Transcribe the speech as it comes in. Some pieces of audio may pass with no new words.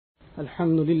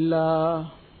الحمد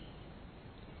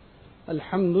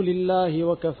لله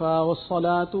وكفى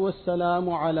والصلاة والسلام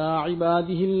على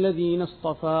عباده الذين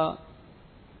اصطفى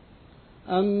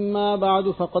أما بعد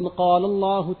فقد قال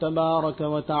الله تبارك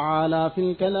وتعالى في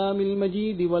الكلام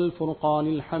المجيد والفرقان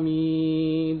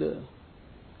الحميد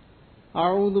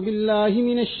أعوذ بالله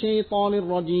من الشيطان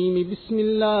الرجيم بسم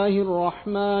الله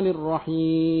الرحمن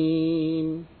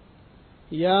الرحيم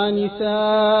يا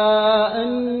نساء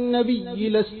النبي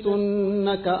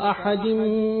لستن كأحد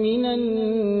من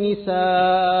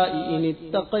النساء إن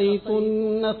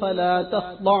اتقيتن فلا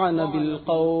تخضعن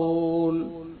بالقول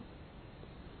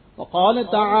وقال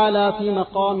تعالى في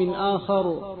مقام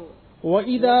آخر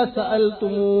وإذا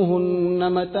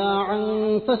سألتموهن متاعا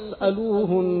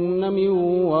فاسألوهن من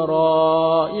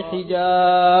وراء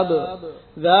حجاب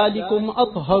ذلكم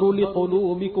أطهر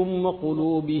لقلوبكم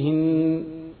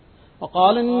وقلوبهن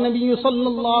وقال النبي صلى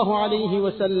الله عليه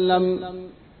وسلم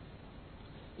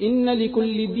إن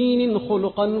لكل دين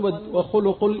خلقا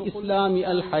وخلق الإسلام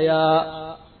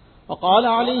الحياء وقال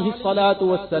عليه الصلاة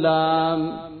والسلام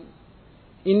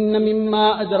إن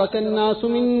مما أدرك الناس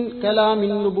من كلام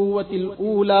النبوة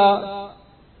الأولى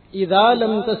إذا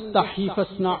لم تستحي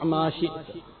فاصنع ما شئت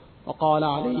وقال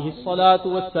عليه الصلاة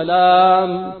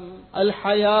والسلام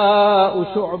الحياء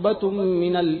شعبة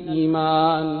من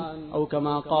الإيمان أو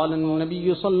كما قال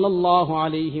النبي صلى الله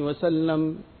عليه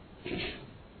وسلم.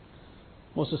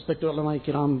 Most respected ulama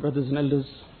kiram, brothers and elders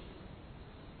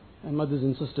and mothers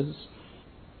and sisters,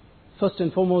 first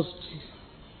and foremost,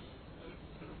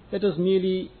 let us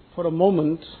merely for a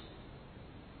moment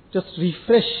just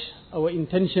refresh our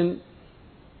intention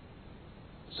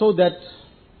so that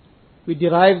we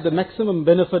derive the maximum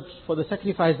benefit for the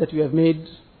sacrifice that we have made,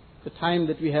 the time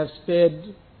that we have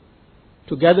spared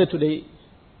to gather today.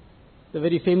 The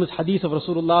very famous hadith of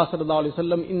Rasulullah sallallahu alaihi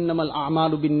wasallam, innamal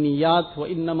a'malu bin niyat wa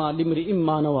innama limri'im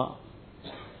ma nawa.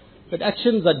 That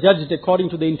actions are judged according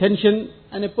to the intention,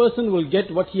 and a person will get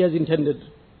what he has intended.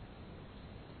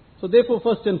 So therefore,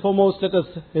 first and foremost, let us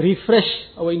refresh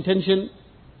our intention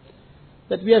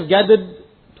that we have gathered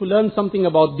to learn something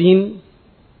about deen.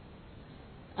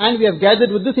 And we have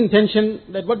gathered with this intention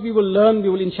that what we will learn, we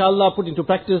will inshallah put into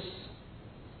practice.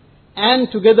 And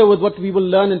together with what we will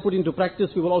learn and put into practice,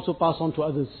 we will also pass on to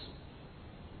others.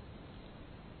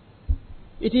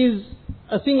 It is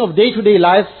a thing of day-to-day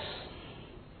life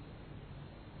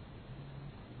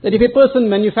that if a person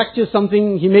manufactures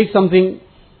something, he makes something,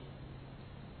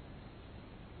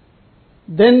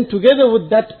 then together with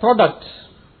that product,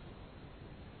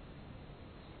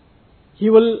 he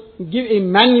will give a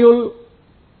manual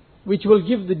which will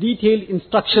give the detailed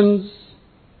instructions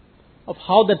of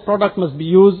how that product must be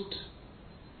used,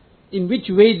 in which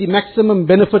way the maximum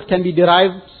benefit can be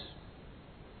derived,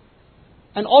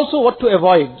 and also what to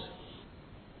avoid.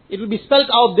 It will be spelled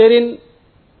out therein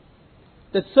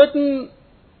that certain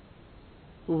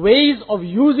ways of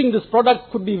using this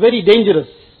product could be very dangerous.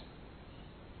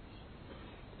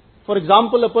 For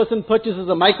example, a person purchases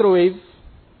a microwave,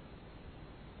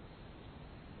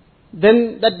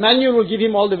 then that manual will give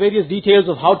him all the various details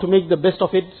of how to make the best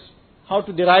of it, how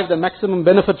to derive the maximum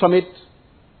benefit from it.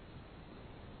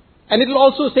 And it will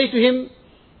also say to him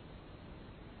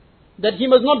that he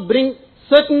must not bring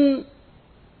certain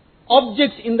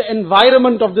objects in the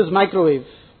environment of this microwave.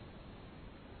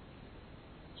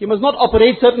 He must not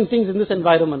operate certain things in this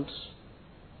environment.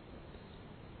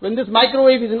 When this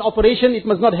microwave is in operation, it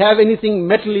must not have anything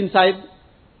metal inside.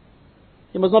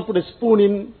 He must not put a spoon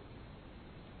in.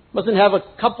 Mustn't have a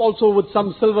cup also with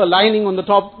some silver lining on the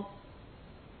top.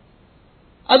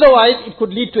 Otherwise, it could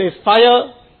lead to a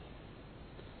fire.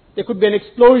 There could be an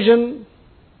explosion.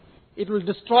 It will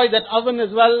destroy that oven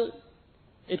as well.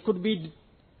 It could be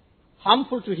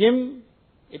harmful to him.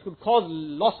 It could cause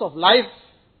loss of life.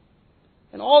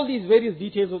 And all these various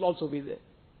details will also be there.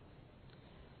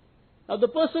 Now the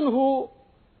person who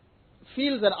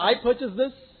feels that I purchased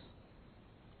this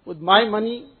with my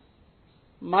money,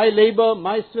 my labor,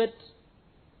 my sweat,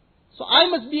 so I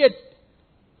must be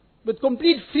with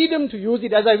complete freedom to use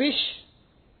it as I wish,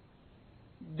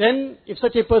 then if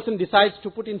such a person decides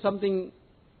to put in something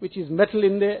which is metal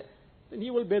in there, then he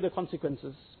will bear the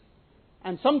consequences.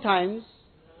 And sometimes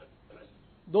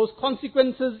those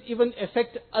consequences even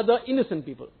affect other innocent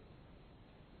people.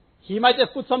 He might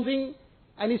have put something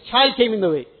and his child came in the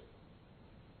way.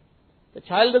 The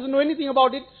child doesn't know anything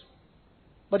about it,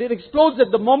 but it explodes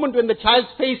at the moment when the child's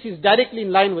face is directly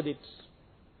in line with it.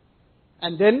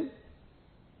 And then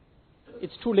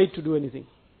it's too late to do anything.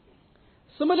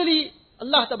 Similarly,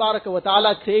 Allah Tabaraka wa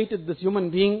Ta'ala created this human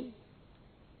being,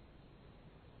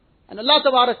 and Allah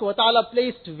Tabaraka wa Ta'ala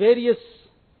placed various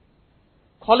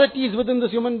qualities within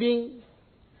this human being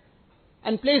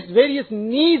and placed various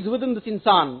needs within this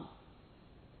insan.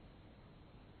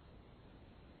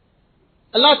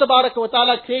 Allah Tabaraka wa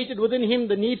Ta'ala created within him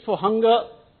the need for hunger,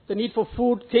 the need for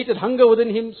food, created hunger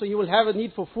within him, so he will have a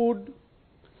need for food.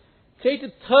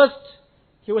 Created thirst,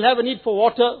 he will have a need for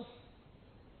water.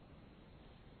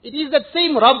 It is that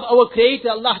same Rabb, our Creator,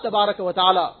 Allah Tabaraka wa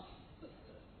Ta'ala,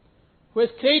 who has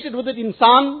created within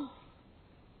insan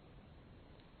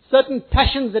certain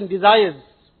passions and desires.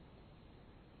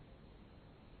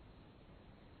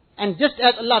 And just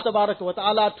as Allah Tabaraka wa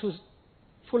Ta'ala, to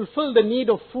fulfill the need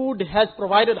of food, has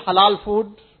provided halal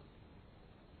food,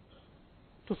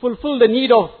 to fulfill the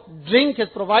need of drink, has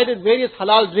provided various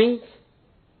halal drinks,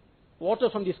 water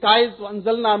from the skies,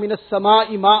 وَأَنزَلْنَا مِنَ السَّمَاءِ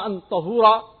مَاءً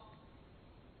طَهُورًا.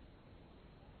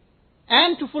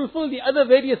 And to fulfill the other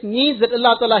various needs that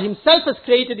Allah Ta'ala Himself has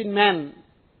created in man,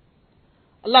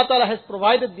 Allah Ta'ala has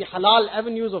provided the halal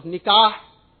avenues of nikah.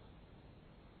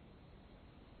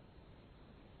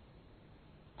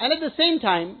 And at the same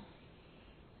time,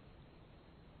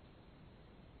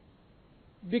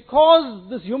 because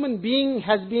this human being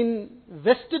has been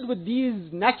vested with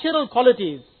these natural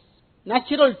qualities,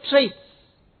 natural traits,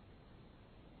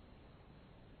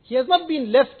 he has not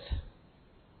been left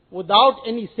without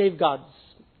any safeguards.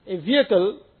 A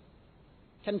vehicle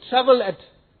can travel at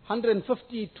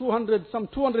 150, 200, some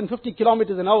 250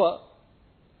 kilometers an hour.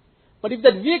 But if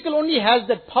that vehicle only has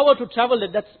that power to travel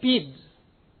at that speed,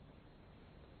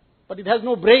 but it has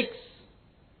no brakes,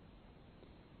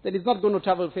 then it's not going to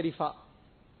travel very far.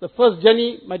 The first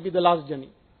journey might be the last journey.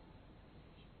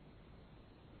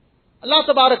 Allah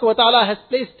Tabaraka wa Ta'ala has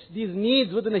placed these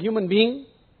needs within a human being,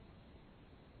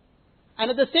 and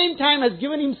at the same time has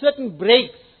given him certain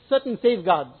breaks, certain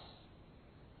safeguards.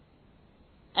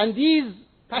 And these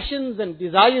passions and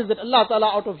desires that Allah Ta'ala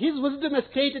out of His wisdom has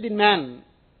created in man,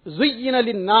 زُيِّنَ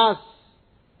لِلنَّاسِ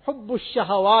حُبُّ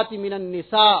الشَّهَوَاتِ مِنَ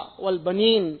النِّسَاءِ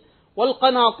وَالْبَنِينَ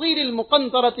وَالْقَنَاطِيرِ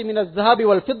الْمُقَنْطَرَةِ مِنَ الذَّهَبِ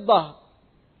وَالْفِضَّةِ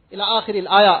إلى آخر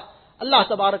الآية. Allah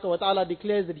Tabaraka wa Ta'ala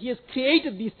declares that He has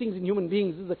created these things in human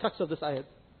beings. This is the crux of this ayat.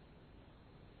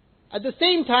 At the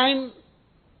same time,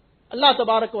 Allah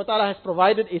Tabaraka wa Ta'ala has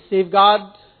provided a safeguard,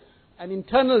 an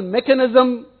internal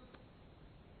mechanism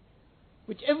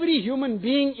which every human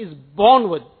being is born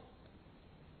with,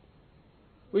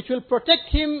 which will protect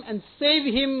him and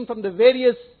save him from the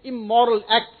various immoral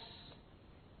acts,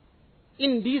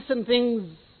 indecent things,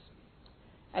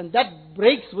 and that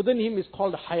breaks within him is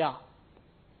called Hayaa.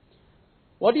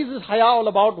 What is this Hayaa all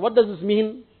about? What does this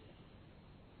mean?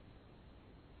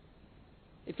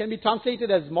 It can be translated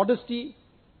as modesty,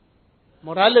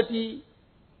 morality,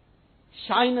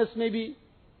 shyness maybe.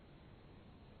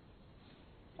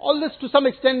 All this to some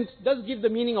extent does give the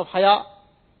meaning of Hayaa.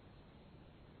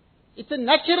 It's a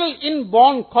natural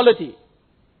inborn quality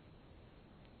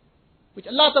which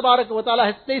Allah Tabaraka wa Ta'ala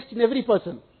has placed in every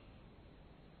person,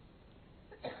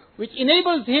 which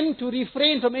enables him to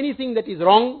refrain from anything that is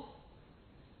wrong,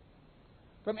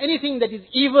 from anything that is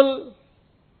evil.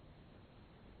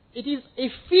 It is a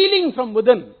feeling from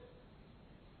within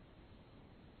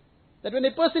that when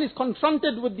a person is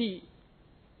confronted with the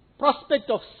prospect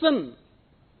of sin,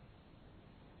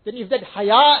 then if that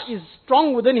Hayaa is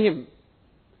strong within him,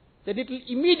 then it will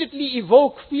immediately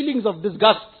evoke feelings of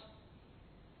disgust.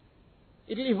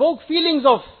 It will evoke feelings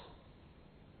of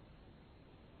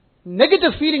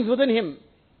negative feelings within him,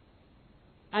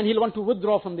 and he'll want to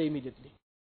withdraw from there immediately.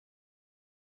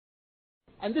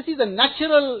 And this is a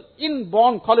natural,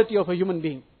 inborn quality of a human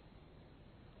being.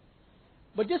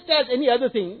 But just as any other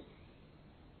thing,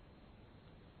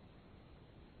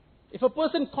 if a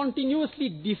person continuously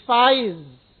defies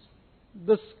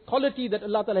this quality that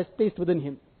Allah Ta'ala has placed within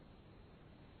him,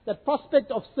 that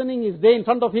prospect of sinning is there in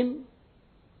front of him,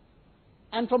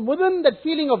 and from within that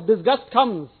feeling of disgust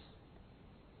comes,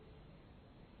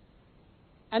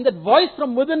 and that voice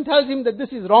from within tells him that this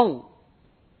is wrong,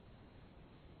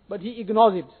 but he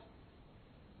ignores it,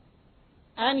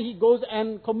 and he goes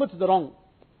and commits the wrong.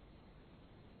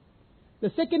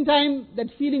 The second time that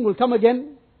feeling will come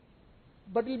again,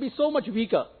 but it will be so much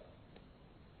weaker.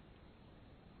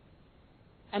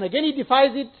 And again he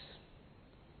defies it,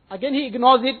 again he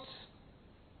ignores it,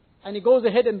 and he goes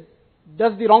ahead and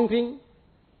does the wrong thing.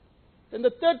 Then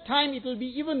the third time it will be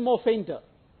even more fainter.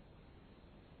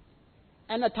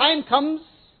 And a time comes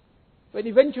when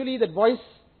eventually that voice,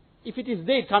 if it is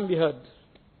there, it can't be heard.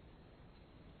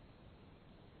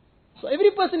 So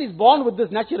every person is born with this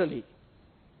naturally.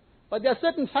 But there are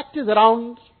certain factors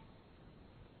around,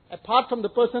 apart from the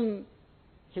person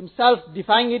himself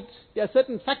defying it, there are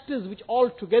certain factors which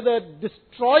altogether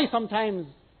destroy sometimes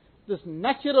this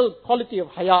natural quality of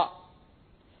Hayaa,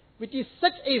 which is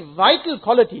such a vital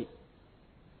quality,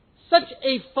 such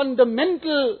a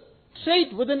fundamental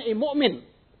trait within a mu'min,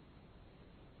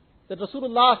 that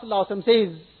Rasulullah sallallahu alaihi wasallam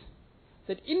says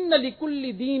that inna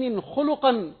likulli deenin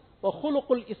khuluqan wa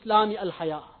khuluqul islami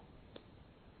al-haya.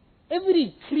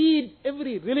 Every creed,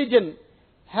 every religion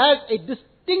has a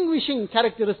distinguishing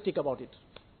characteristic about it.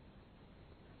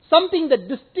 Something that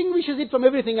distinguishes it from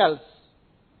everything else.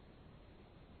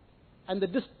 And the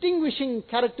distinguishing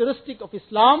characteristic of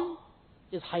Islam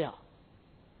is Hayaa.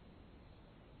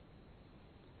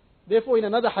 Therefore, in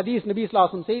another hadith, Nabi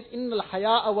sallallahu alaihi wasallam says, "Inna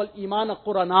al-hayaa wal iman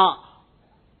qurana.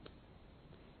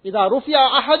 Idha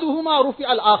rufi'a ahaduhuma rufi'a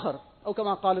al-akhar." Or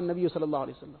kama qala an-Nabi sallallahu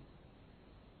alaihi wasallam.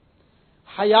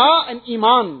 Hayaa and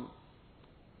iman,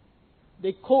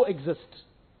 they coexist.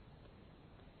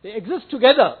 They exist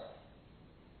together.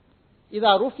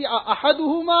 إِذَا رُفِعَ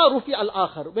أَحَدُهُمَا رُفِعَ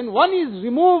الْآخَرُ. When one is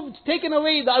removed, taken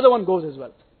away, the other one goes as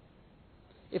well.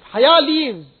 If Hayaa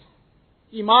leaves,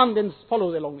 iman then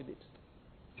follows along with it.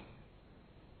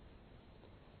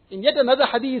 In yet another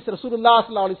hadith, Rasulullah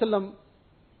sallallahu alaihi wasallam,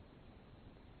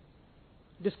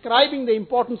 describing the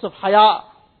importance of Hayaa,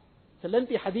 it's a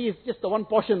lengthy hadith, just the one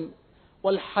portion.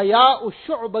 وَالْحَيَاءُ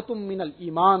شُعْبَةٌ مِّنَ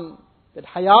الْإِيمَانِ. That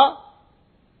Hayaa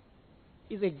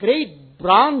is a great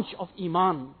branch of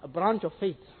Iman, a branch of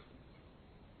faith.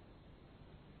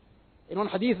 In one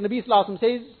hadith, Nabi sallallahu alaihi wasallam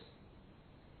says,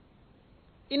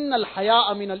 إِنَّ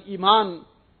الْحَيَاءَ مِنَ الْإِيمَانِ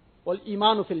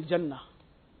وَالْإِيمَانُ فِي الْجَنَّةِ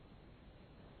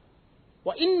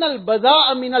وَإِنَّ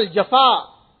الْبَذَاءَ مِنَ الْجَفَاءِ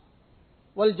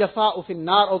وَالْجَفَاءُ فِي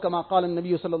النَّارِ. Or kama qala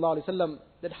an-Nabi sallallahu alaihi wasallam.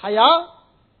 That Hayaa,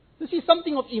 this is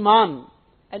something of Iman.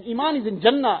 And Iman is in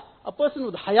Jannah. A person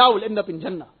with Hayaa will end up in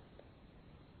Jannah.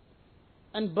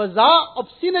 And baza,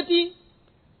 obscenity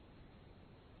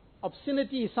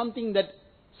is something that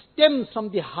stems from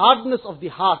the hardness of the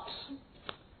heart.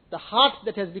 The heart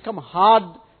that has become hard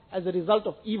as a result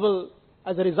of evil,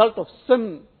 as a result of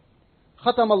sin.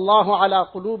 خَتَمَ اللَّهُ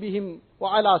عَلَى قُلُوبِهِمْ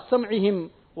وَعَلَى سَمْعِهِمْ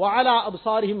وَعَلَى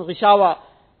أَبْصَارِهِمْ غِشَاوَةً.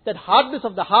 That hardness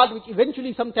of the heart which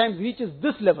eventually sometimes reaches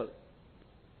this level,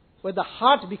 where the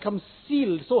heart becomes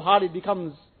sealed, so hard it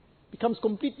becomes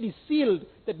completely sealed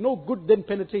that no good then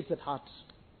penetrates that heart.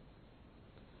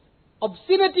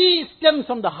 Obscenity stems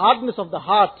from the hardness of the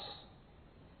heart.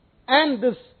 And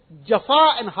this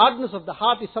jafa and hardness of the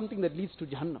heart is something that leads to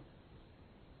Jahannam.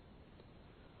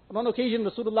 On one occasion,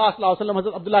 Rasulullah sallallahu alaihi wasallam,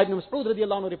 Hazrat Abdullah ibn Mas'ud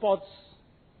radiallahu anhu reports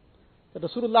that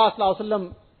Rasulullah sallallahu alaihi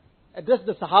wasallam addressed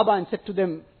the Sahaba and said to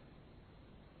them,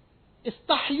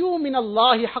 "Istahyu min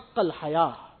Allahi haqqal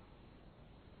haya."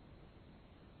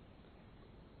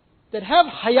 That have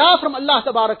Hayaa from Allah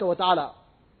tabaraka wa ta'ala.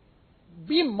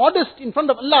 Be modest in front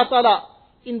of Allah ta'ala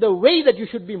in the way that you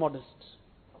should be modest.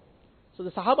 So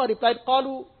the Sahaba replied,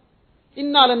 قالوا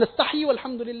إنا لنستحي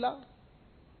والحمد لله.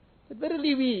 That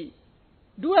verily we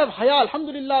do have Hayaa,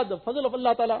 alhamdulillah, the fazl of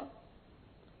Allah ta'ala.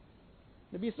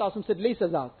 Nabi sallallahu alaihi wasallam said, ليس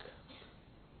ذاك.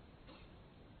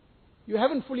 You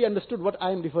haven't fully understood what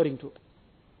I am referring to.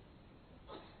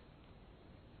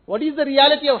 What is the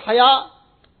reality of Hayaa?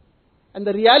 And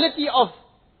the reality of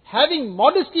having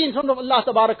modesty in front of Allah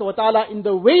tabaraka wa ta'ala in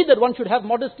the way that one should have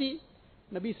modesty,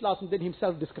 Nabi sallallahu alaihi wasallam then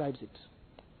himself describes it.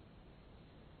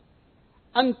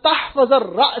 أن تحفظ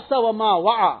الرأس وما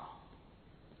وعى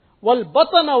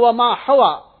والبطن وما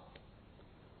حوى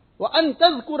وأن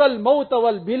تذكر الموت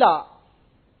والبلا.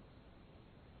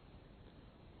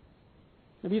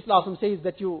 Nabi sallallahu alaihi wasallam says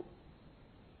that you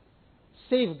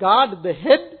safeguard the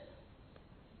head,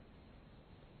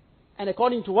 and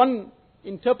according to one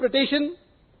interpretation,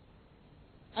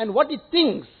 and what it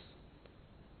thinks,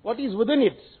 what is within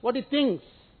it, what it thinks,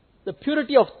 the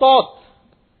purity of thought,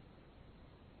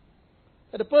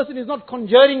 that a person is not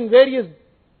conjuring various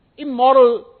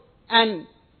immoral and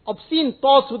obscene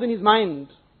thoughts within his mind.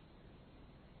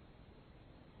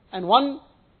 And one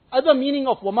other meaning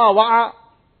of wama wa'a,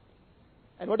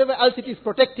 and whatever else it is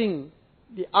protecting,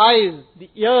 the eyes, the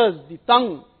ears, the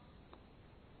tongue.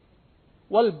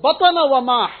 Wal batana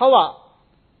wama hawa,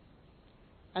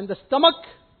 and the stomach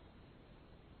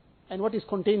and what is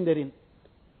contained therein.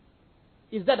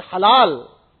 Is that halal?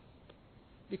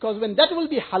 Because when that will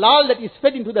be halal, that is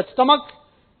fed into that stomach,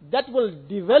 that will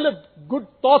develop good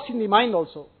thoughts in the mind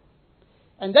also.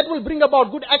 And that will bring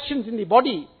about good actions in the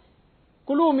body.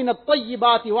 Kulu min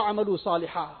at-tayyibati wa amalu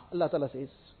salihah. Allah Ta'ala says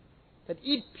that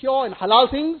eat pure and halal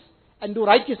things and do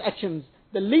righteous actions.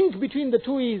 The link between the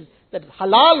two is that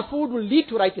halal food will lead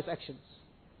to righteous actions.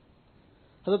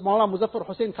 Hazrat Maulana Muzaffar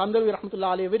Hussain Kandalwi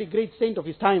rahmatullah alayhi, a very great saint of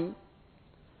his time,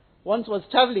 once was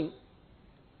traveling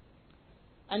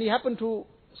and he happened to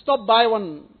stop by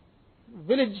one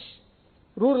village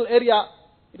rural area.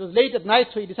 It was late at night,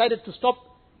 so he decided to stop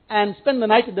and spend the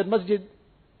night in that masjid.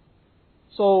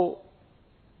 So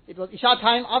it was Isha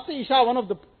time. After Isha, one of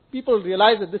the people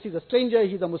realized that this is a stranger,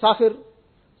 he's a musafir.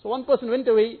 So one person went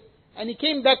away and he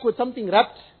came back with something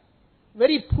wrapped.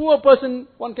 Very poor person,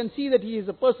 one can see that he is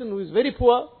a person who is very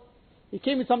poor. He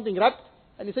came with something wrapped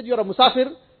and he said, "You're a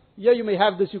musafir, here you may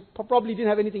have this, you probably didn't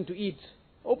have anything to eat."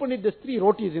 Opened it, there's 3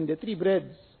 rotis in there, 3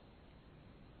 breads.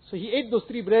 So he ate those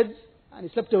 3 breads and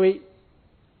he slept away.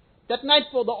 That night,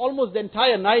 for almost the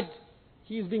entire night,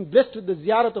 he is being blessed with the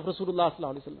ziyarat of Rasulullah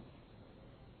sallallahu alaihi wasallam.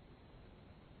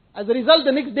 As a result,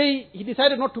 the next day, he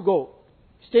decided not to go.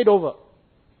 He stayed over.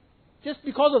 Just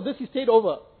because of this, he stayed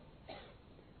over.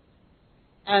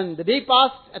 And the day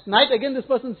passed. At night, again, this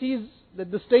person sees that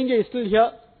the stranger is still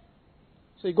here.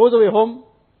 So he goes away home.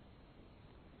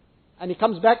 And he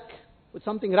comes back with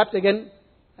something wrapped again.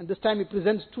 And this time he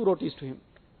presents 2 rotis to him.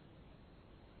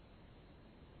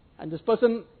 And this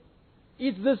person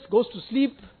eats this, goes to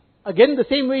sleep. Again, the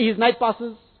same way his night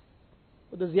passes.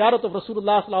 With the ziyarat of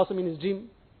Rasulullah sallallahu alaihi wasallam in his dream.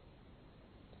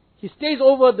 He stays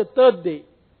over the 3rd day.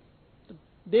 The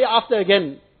day after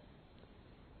again.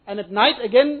 And at night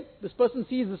again, this person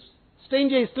sees this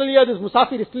stranger is still here, this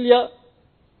musafir is still here.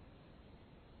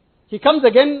 He comes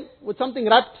again with something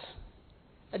wrapped.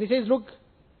 And he says, "Look,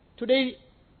 today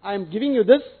I am giving you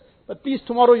this, but please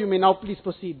tomorrow you may now please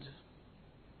proceed."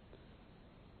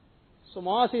 So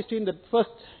Muawiyah says to him that first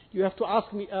you have to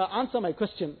answer my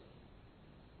question.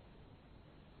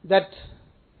 That,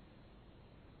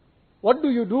 what do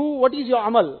you do? What is your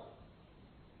amal?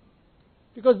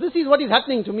 Because this is what is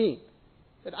happening to me.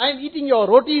 That I am eating your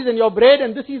rotis and your bread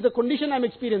and this is the condition I am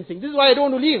experiencing. This is why I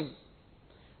don't want to leave.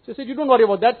 So he said, "You don't worry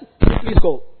about that. You please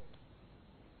go.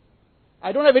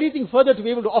 I don't have anything further to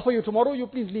be able to offer you tomorrow. You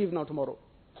please leave now tomorrow."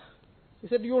 He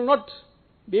said, "You will not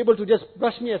be able to just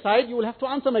brush me aside. You will have to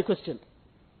answer my question."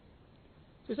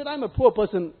 So he said, "I'm a poor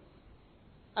person.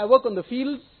 I work on the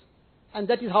fields and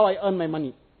that is how I earn my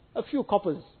money. A few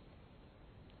coppers.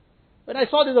 When I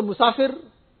saw there's a musafir,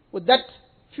 with that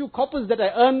few coppers that I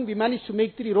earn, we managed to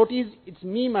make 3 rotis. It's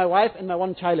me, my wife and my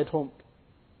 1 child at home."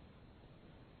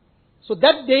 So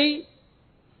that day,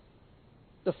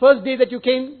 the first day that you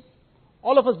came,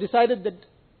 all of us decided that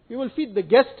we will feed the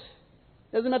guest.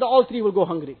 Doesn't matter, all 3 will go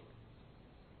hungry.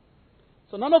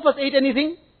 So none of us ate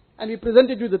anything and we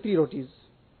presented you the 3 rotis.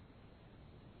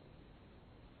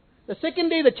 The second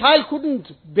day, the child couldn't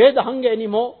bear the hunger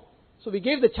anymore. So we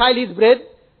gave the child his bread,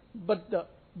 but the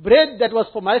bread that was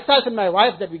for myself and my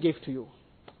wife, that we gave to you.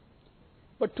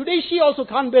 But today she also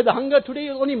can't bear the hunger. Today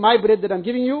is only my bread that I'm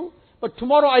giving you. But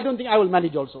tomorrow I don't think I will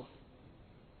manage also.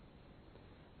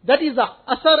 That is the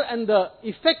asar and the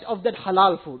effect of that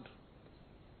halal food.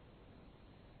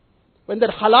 When that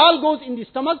halal goes in the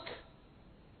stomach,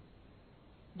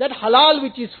 that halal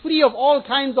which is free of all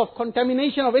kinds of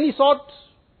contamination of any sort,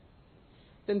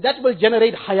 then that will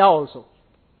generate Hayaa also.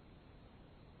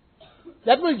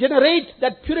 That will generate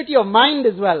that purity of mind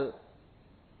as well,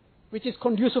 which is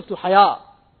conducive to Hayaa.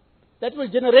 That will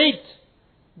generate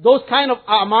those kind of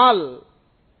a'mal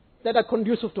that are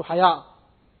conducive to Hayaa.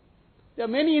 There are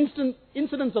many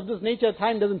incidents of this nature,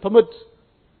 time doesn't permit.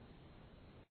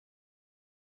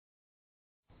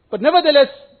 But nevertheless,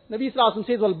 Nabi Sallallahu Alaihi Wasallam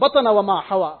says, وَالْبَطَنَ وَمَا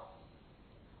حَوَى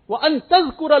وَأَن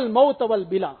تَذْكُرَ الْمَوْتَ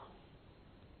وَالْبِلَى.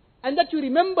 And that you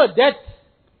remember death,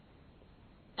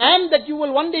 and that you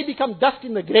will one day become dust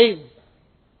in the grave.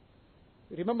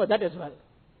 Remember that as well.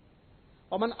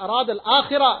 وَمَنْ أَرَادَ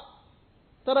الْآخِرَةَ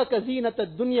تَرَكَ زِينَةَ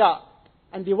الدُّنْيَا.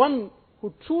 And the one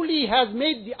who truly has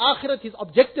made the akhirat his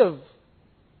objective,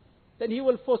 then he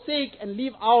will forsake and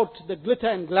leave out the glitter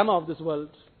and glamour of this world.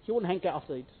 He won't hanker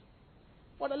after it.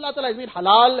 What Allah Ta'ala has made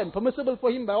halal and permissible for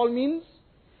him by all means,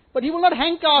 but he will not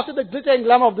hanker after the glitter and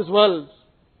glamour of this world.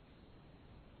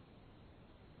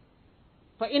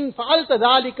 فَإِن فَعَلْتَ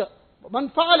ذَلِكَ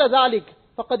مَنْ فَعَلَ ذَلِكَ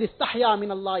فَقَدْ اسْتَحْيَا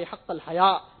مِنَ اللَّهِ حَقَّ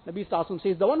الْحَيَاءِ. Nabi Sallallahu Alaihi Wasallam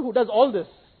says, the one who does all this,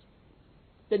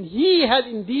 then he has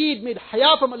indeed made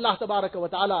Hayaa from Allah Tabaraka wa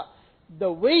Ta'ala,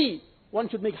 the way one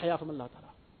should make Hayaa from Allah Ta'ala.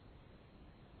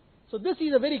 So this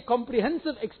is a very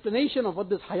comprehensive explanation of what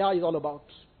this Hayaa is all about.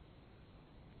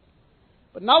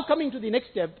 But now coming to the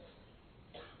next step,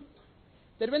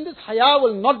 that when this Hayaa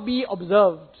will not be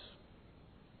observed,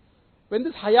 when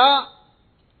this Hayaa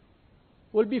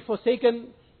will be forsaken,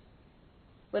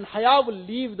 when Hayaa will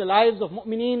leave the lives of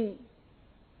mu'mineen,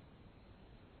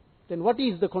 then what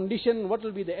is the condition, what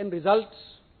will be the end result?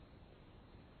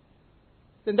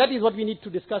 Then that is what we need to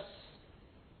discuss.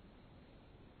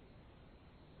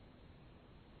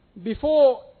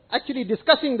 Before actually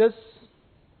discussing this,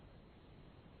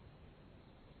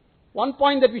 one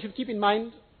point that we should keep in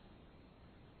mind,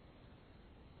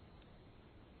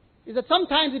 is that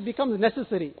sometimes it becomes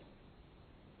necessary,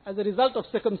 as a result of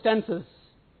circumstances,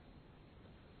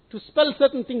 to spell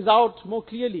certain things out more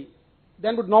clearly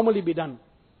than would normally be done.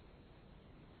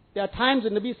 There are times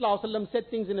when Nabi Sallallahu Alaihi Wasallam said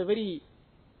things in a very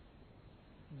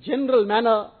general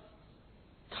manner,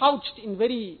 couched in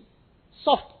very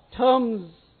soft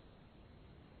terms.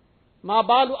 Ma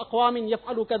balu aqwamin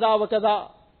yaf'alu kada wa kada.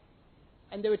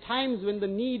 And there were times when the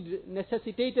need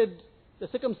necessitated, the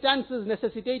circumstances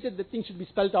necessitated that things should be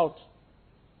spelt out.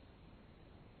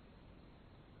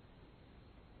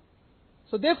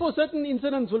 So therefore certain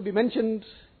incidents will be mentioned.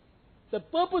 The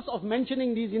purpose of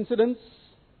mentioning these incidents,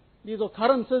 these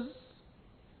occurrences,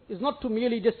 is not to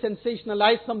merely just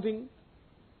sensationalize something,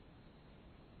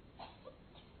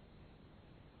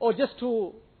 or just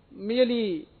to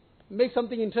merely make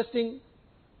something interesting.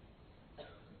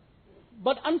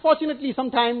 But unfortunately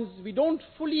sometimes we don't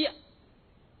fully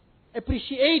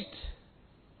appreciate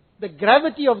the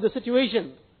gravity of the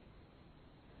situation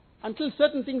until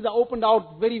certain things are opened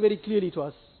out very, very clearly to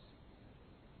us.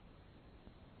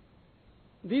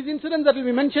 These incidents that will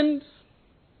be mentioned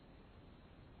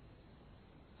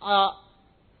are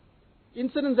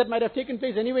incidents that might have taken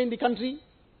place anywhere in the country.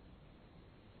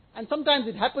 And sometimes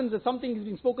it happens that something is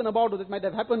being spoken about, or that might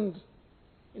have happened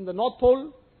in the North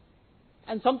Pole,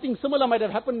 and something similar might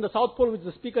have happened in the South Pole which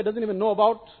the speaker doesn't even know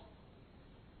about.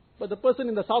 But the person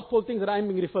in the South Pole thinks that I am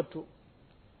being referred to.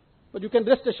 But you can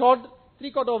rest assured,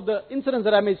 3/4 of the incidents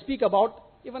that I may speak about,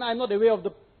 even I am not aware of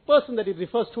the person that it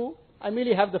refers to, I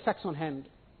merely have the facts on hand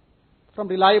from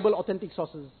reliable, authentic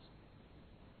sources.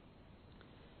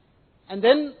 And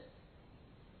then,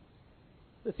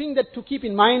 the thing that to keep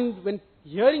in mind when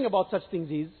hearing about such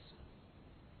things is,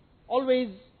 always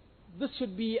this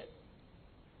should be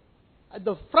at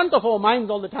the front of our minds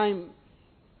all the time,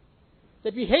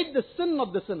 that we hate the sin,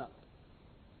 not the sinner.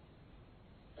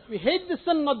 We hate the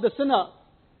sin, not the sinner.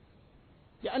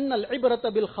 لأن العبرة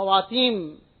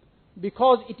بالخواتيم,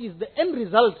 because it is the end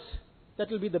result that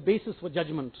will be the basis for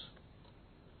judgment.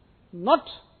 Not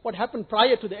what happened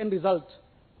prior to the end result.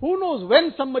 Who knows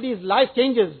when somebody's life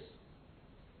changes?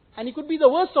 And he could be the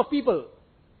worst of people,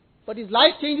 but his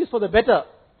life changes for the better.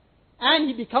 And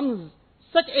he becomes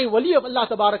such a wali of Allah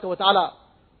Tabaraka wa Ta'ala,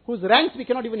 whose ranks we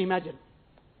cannot even imagine.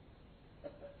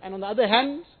 And on the other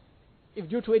hand, if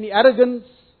due to any arrogance,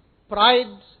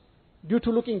 pride, due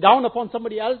to looking down upon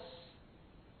somebody else,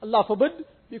 Allah forbid,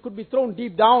 we could be thrown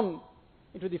deep down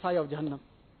into the fire of Jahannam.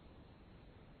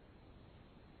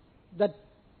 That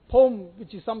poem,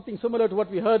 which is something similar to what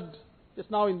we heard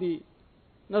just now in the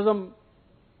Nazam,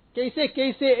 Kaise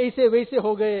kaise aise waise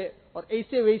ho gaye, or aise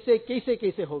waise kaise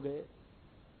kaise ho gaye.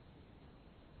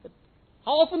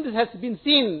 How often this has been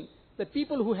seen, that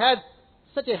people who had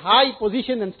such a high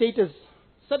position and status,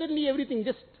 suddenly everything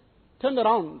just turned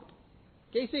around.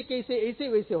 Kaise kaise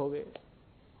aise waise ho gaye.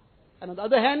 And on the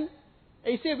other hand,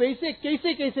 aise waise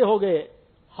kaise kaise ho gaye.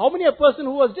 How many a person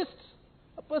who was just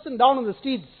a person down on the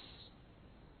streets,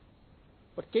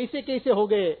 but kaise kaise ho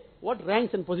gaye, what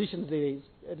ranks and positions they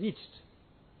reached.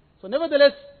 So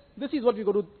nevertheless, this is what we're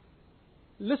going to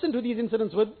listen to these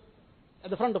incidents with at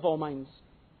the front of our minds.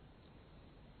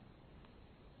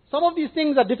 Some of these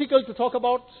things are difficult to talk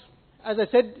about. As I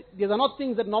said, these are not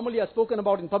things that normally are spoken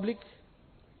about in public,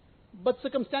 but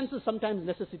circumstances sometimes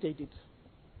necessitate it.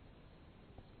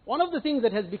 One of the things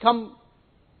that has become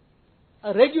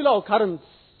a regular occurrence,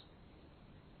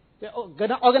 the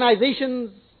organizations,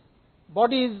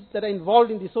 bodies that are involved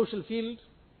in the social field,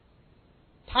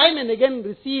 time and again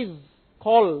receive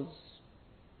calls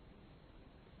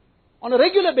on a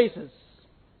regular basis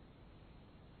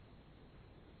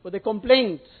with a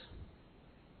complaint,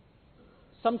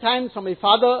 sometimes from a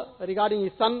father regarding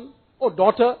his son or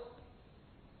daughter,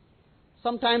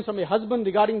 sometimes from a husband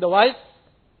regarding the wife,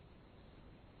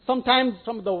 sometimes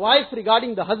from the wife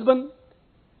regarding the husband,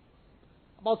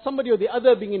 about somebody or the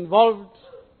other being involved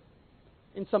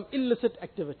in some illicit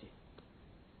activity.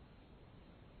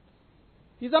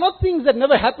 These are not things that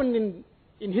never happened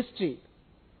in history,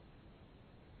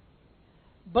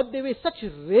 but they were such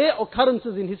rare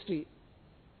occurrences in history.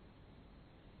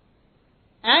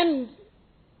 And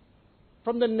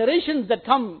from the narrations that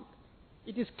come,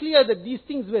 it is clear that these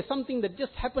things were something that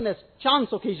just happened as chance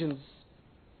occasions.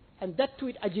 And that too,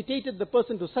 it agitated the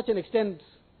person to such an extent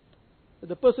that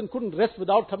the person couldn't rest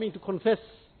without coming to confess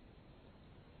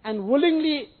and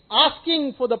willingly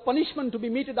asking for the punishment to be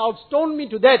meted out, stone me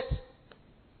to death.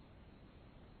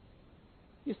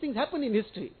 These things happen in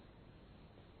history,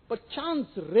 but chance,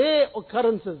 rare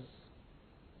occurrences.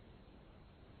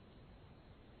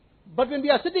 But when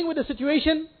we are sitting with a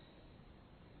situation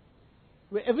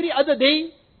where every other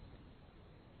day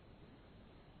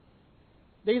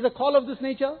there is a call of this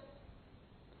nature,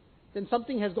 then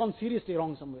something has gone seriously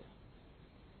wrong somewhere.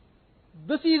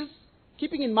 This is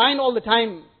keeping in mind all the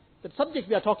time the subject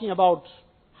we are talking about,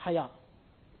 Hayaa.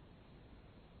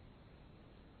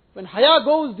 When Hayaa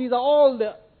goes, these are all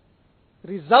the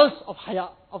results of Hayaa,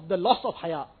 of the loss of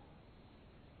Hayaa.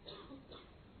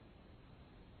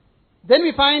 Then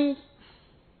we find,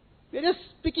 we're just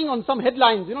picking on some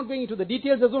headlines, we're not going into the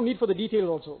details, there's no need for the details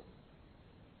also.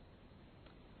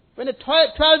 When a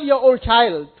 12-year-old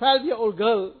child, 12-year-old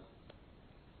girl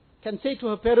can say to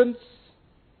her parents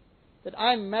that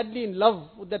I am madly in love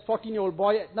with that 14-year-old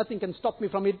boy, nothing can stop me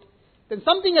from it, then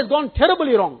something has gone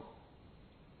terribly wrong.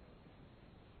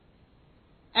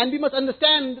 And we must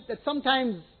understand that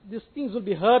sometimes these things will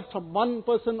be heard from one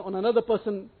person on another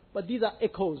person, but these are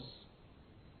echoes.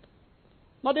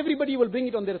 Not everybody will bring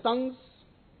it on their tongues.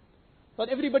 Not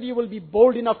everybody will be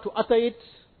bold enough to utter it.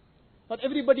 Not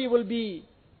everybody will be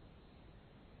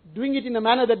doing it in a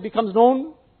manner that becomes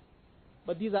known.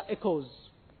 But these are echoes.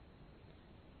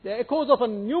 They are echoes of a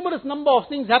numerous number of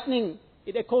things happening.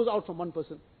 It echoes out from one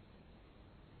person.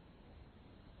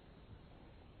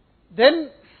 Then,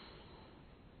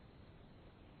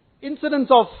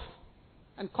 incidents of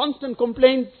and constant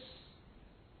complaints,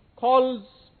 calls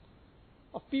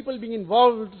of people being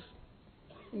involved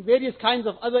in various kinds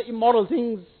of other immoral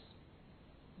things,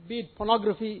 be it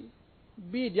pornography,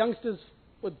 be it youngsters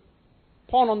with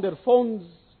porn on their phones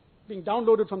being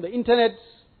downloaded from the internet,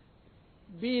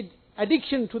 be it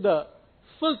addiction to the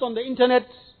filth on the internet,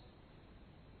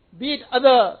 be it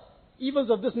other evils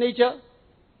of this nature,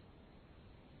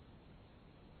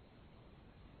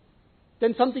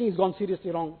 then something has gone seriously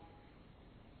wrong.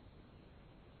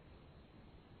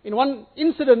 In one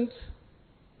incident,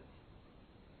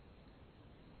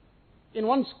 in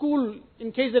one school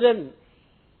in KZN,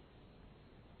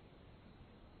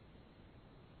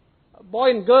 a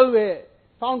boy and girl were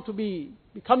found to be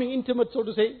becoming intimate, so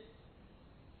to say,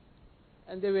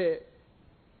 and they were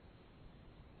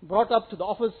brought up to the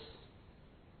office.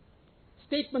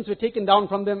 Statements were taken down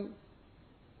from them,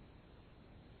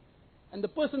 and the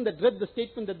person that read the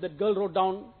statement that that girl wrote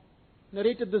down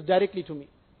narrated this directly to me.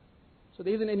 So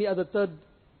there isn't any other third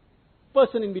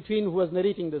person in between who was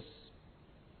narrating this.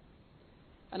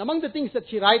 And among the things that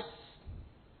she writes,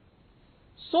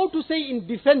 so to say in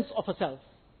defense of herself,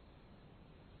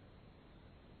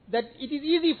 that it is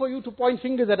easy for you to point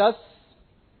fingers at us,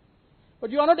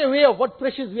 but you are not aware of what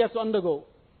pressures we have to undergo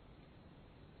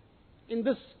in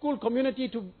this school community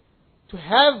to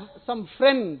have some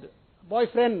friend,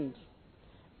 boyfriend,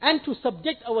 and to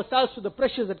subject ourselves to the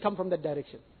pressures that come from that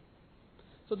direction.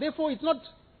 So therefore it's not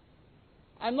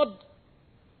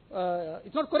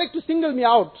correct to single me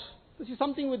out. This is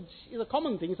something which is a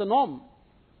common thing, it's a norm.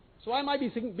 So why am I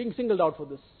being singled out for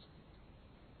this?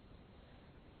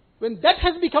 When that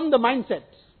has become the mindset,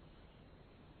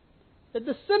 that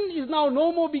the sin is now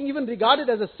no more being even regarded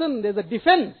as a sin, there's a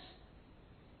defense,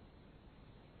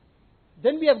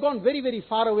 then we have gone very, very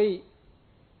far away,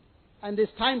 and there's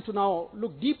time to now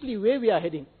look deeply where we are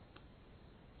heading.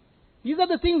 These are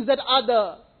the things that are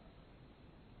the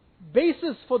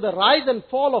basis for the rise and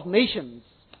fall of nations.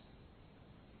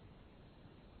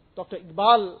 Dr.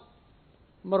 Iqbal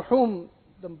Marhum,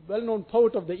 the well-known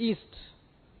poet of the East,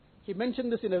 he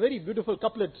mentioned this in a very beautiful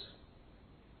couplet.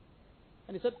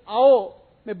 And he said, "Aao,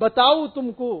 मैं बताऊं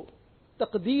तुमको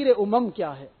तकदीर उमम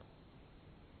क्या है?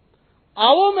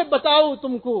 आओ मैं बताऊं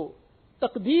तुमको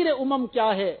तकदीर उमम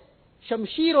क्या है?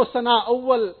 शमशीर और सना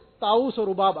अव्वल, ताऊस और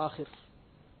रुबाब आखिर."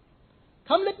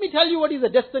 Come, let me tell you what is the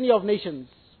destiny of nations.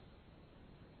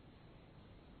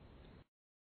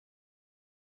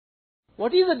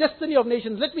 What is the destiny of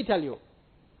nations? Let me tell you.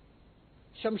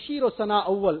 Shamshir or Sana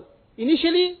Awwal.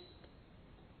 Initially,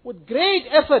 with great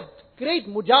effort, great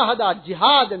mujahada,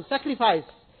 jihad and sacrifice,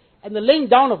 and the laying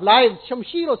down of lives,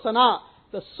 Shamshir or Sana,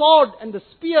 the sword and the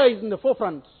spear is in the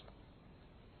forefront.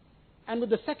 And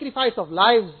with the sacrifice of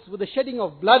lives, with the shedding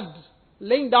of blood,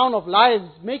 laying down of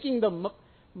lives, making the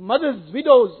mothers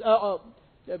widows,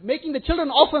 making the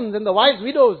children orphans and the wives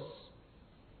widows,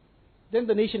 then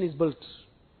the nation is built.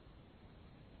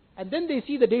 And then they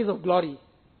see the days of glory.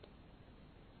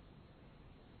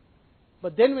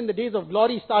 But then when the days of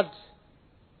glory start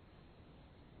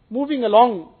moving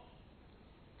along,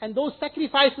 and those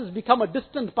sacrifices become a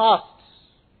distant past,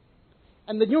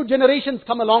 and the new generations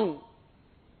come along,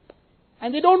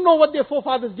 and they don't know what their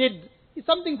forefathers did, it's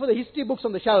something for the history books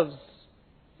on the shelves.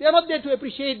 They are not there to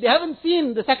appreciate, they haven't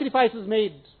seen the sacrifices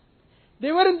made.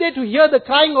 They weren't there to hear the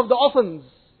crying of the orphans.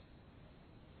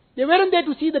 They weren't there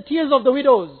to see the tears of the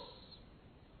widows.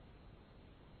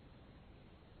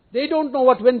 They don't know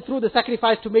what went through the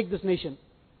sacrifice to make this nation.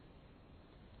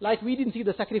 Like we didn't see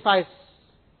the sacrifice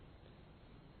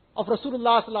of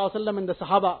Rasulullah sallallahu alaihi wasallam and the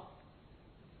Sahaba.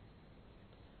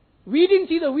 We didn't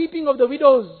see the weeping of the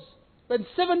widows when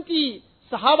 70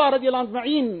 Sahaba radiallahu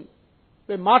anhum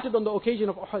were martyred on the occasion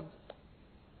of Uhud.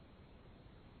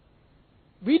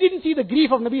 We didn't see the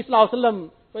grief of Nabi sallallahu alaihi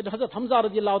wasallam when Hazrat Hamza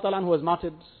radiallahu ta'ala anhu was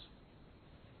martyred.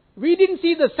 We didn't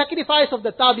see the sacrifice of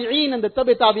the Tabi'een and the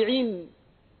Tabi Tabi'een.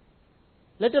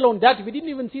 Let alone that, we didn't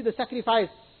even see the sacrifice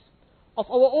of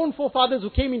our own forefathers who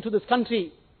came into this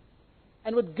country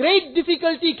and with great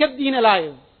difficulty kept deen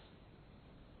alive.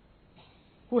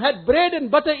 Who had bread and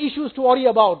butter issues to worry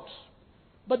about.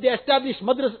 But they established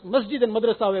masjid and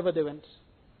madrasa wherever they went.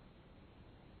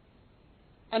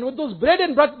 And with those bread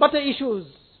and butter issues,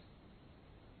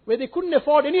 where they couldn't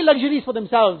afford any luxuries for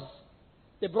themselves,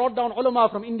 they brought down ulama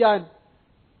from India and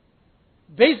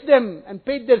based them and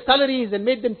paid their salaries and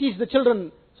made them teach the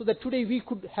children so that today we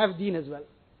could have deen as well.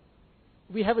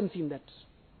 We haven't seen that.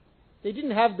 They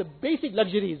didn't have the basic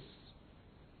luxuries.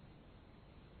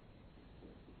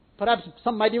 Perhaps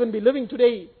some might even be living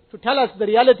today to tell us the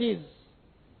realities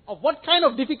of what kind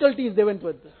of difficulties they went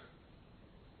with.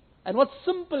 And what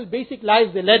simple basic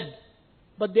lives they led.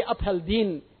 But they upheld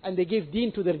deen and they gave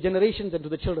deen to their generations and to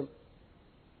the children.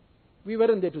 We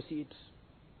weren't there to see it.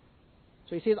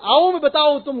 So he says, Aao mein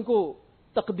batao tumko,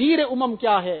 taqdeer umam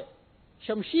kya hai?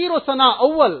 Shamshir o sana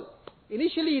awwal.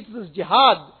 Initially it's this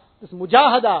jihad, this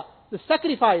mujahada, this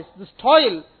sacrifice, this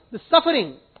toil, this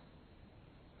suffering.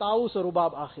 Taus or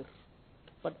rubab akhir.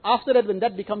 But after that, when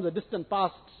that becomes a distant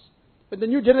past, when the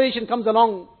new generation comes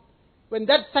along, when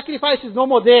that sacrifice is no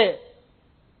more there,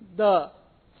 the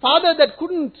father that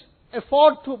couldn't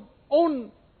afford to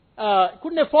own,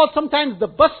 couldn't afford sometimes the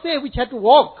bus fare which had to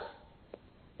walk,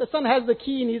 the son has the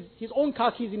key in his own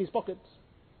car keys in his pocket.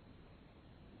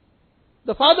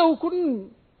 The father who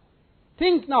couldn't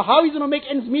think now how he's going to make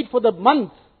ends meet for the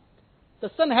month,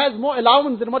 the son has more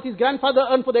allowance than what his grandfather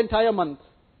earned for the entire month,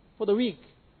 for the week.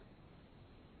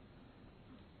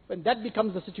 When that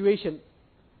becomes the situation,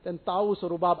 then taus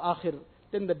or rubab akhir,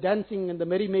 then the dancing and the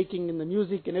merrymaking and the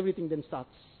music and everything then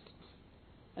starts.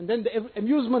 And then the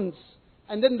amusements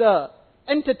and then the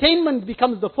entertainment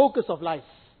becomes the focus of life.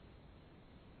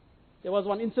 There was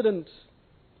one incident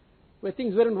where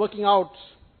things weren't working out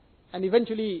and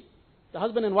eventually the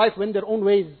husband and wife went their own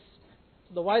ways.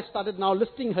 So the wife started now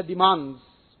listing her demands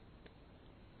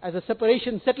as a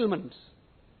separation settlement.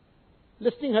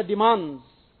 Listing her demands.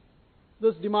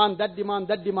 This demand, that demand,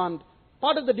 that demand.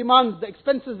 Part of the demands, the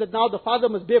expenses that now the father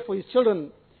must bear for his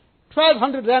children.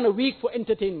 1,200 rand a week for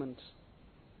entertainment.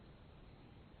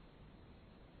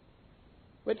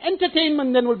 When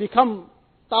entertainment then will become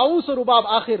taus or rubab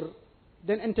akhir,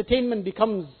 then entertainment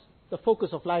becomes the focus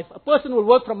of life. A person will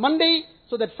work from Monday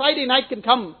so that Friday night can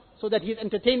come, so that his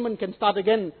entertainment can start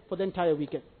again for the entire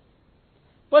weekend.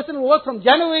 Person will work from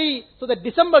January so that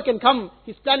December can come.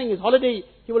 He's planning his holiday.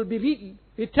 He will be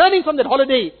returning from that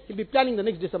holiday. He'll be planning the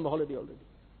next December holiday already.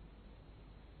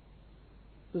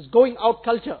 This going out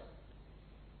culture.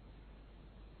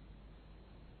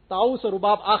 Taus or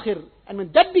rubab akhir. And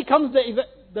when that becomes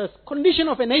the condition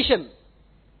of a nation,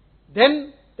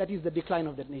 then that is the decline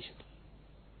of that nation.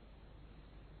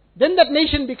 Then that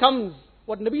nation becomes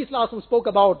what Nabi Sallallahu Alaihi Wasallam spoke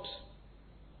about.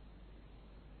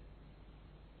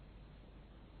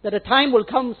 That a time will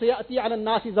come, sayati ala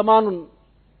nasi zamanun.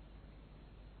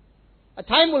 A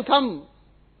time will come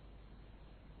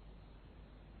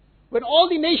when all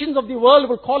the nations of the world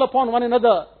will call upon one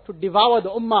another to devour the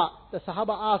ummah. The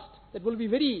Sahaba asked, that will be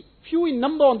very few in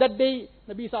number on that day.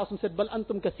 Nabi Sallallahu Alaihi Wasallam said, Bal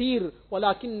antum kathir,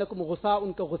 walakinnakum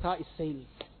ghusa'un ka ghusa'is sayl.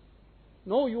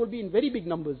 No, you will be in very big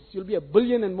numbers. You'll be 1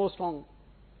 billion and more strong.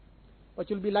 But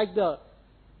you'll be like the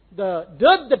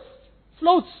dirt that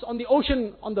floats on the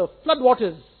ocean, on the flood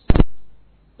waters,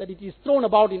 that it is thrown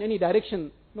about in any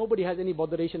direction. Nobody has any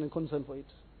botheration and concern for it.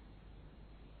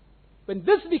 When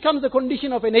this becomes the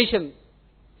condition of a nation,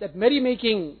 that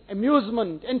merrymaking,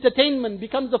 amusement, entertainment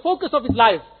becomes the focus of his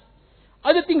life,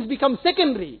 other things become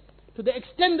secondary, to the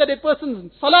extent that a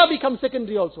person's salah becomes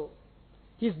secondary also.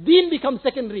 His deen becomes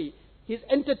secondary. His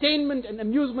entertainment and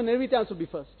amusement and everything else will be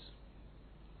first.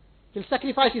 He'll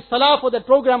sacrifice his salah for that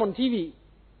program on TV.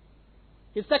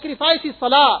 He'll sacrifice his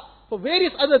salah for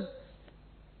various other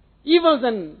evils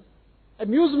and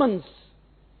amusements.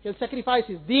 He'll sacrifice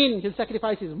his deen, he'll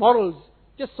sacrifice his morals,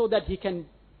 just so that he can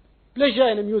pleasure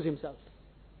and amuse himself.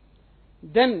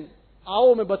 Then,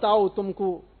 aao mein batao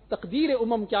tumko, taqdeer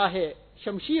umam kya hai,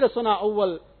 shamshir suna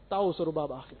awwal, taus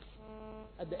rubab akhir.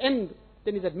 At the end,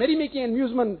 then is that merrymaking and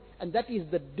amusement, and that is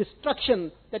the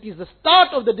destruction, that is the start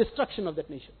of the destruction of that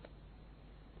nation.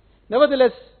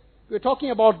 Nevertheless, we're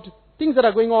talking about things that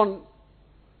are going on.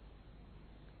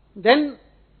 Then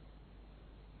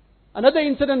another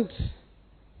incident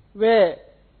where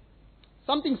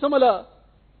something similar,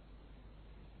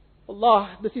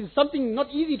 Allah, this is something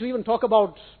not easy to even talk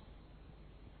about,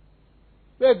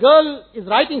 where a girl is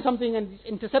writing something and it's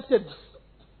intercepted,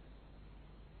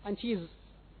 and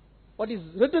what is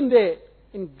written there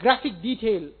in graphic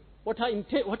detail, what her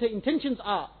intentions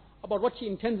are about what she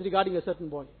intends regarding a certain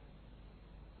boy.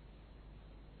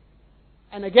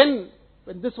 And again,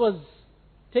 when this was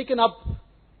taken up,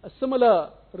 a similar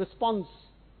response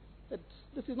that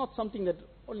this is not something that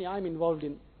only I'm involved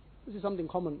in. This is something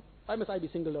common. Why must I be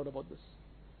singled out about this?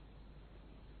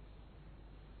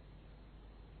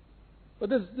 But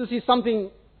this is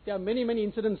something, there are many, many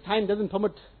incidents, time doesn't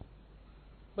permit.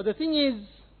 But the thing is,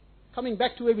 coming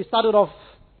back to where we started off,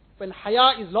 when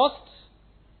Hayaa is lost,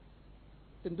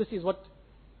 then this is what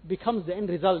becomes the end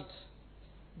result.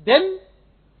 Then,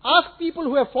 ask people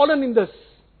who have fallen in this.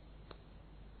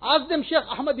 Ask them, Sheikh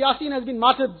Ahmad Yasin has been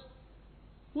martyred.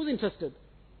 Who's interested?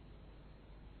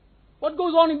 What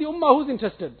goes on in the Ummah? Who's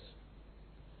interested?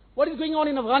 What is going on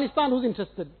in Afghanistan? Who's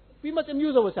interested? We must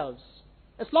amuse ourselves.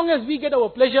 As long as we get our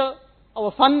pleasure,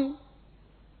 our fun,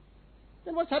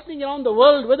 then what's happening around the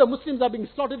world, whether Muslims are being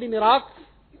slaughtered in Iraq,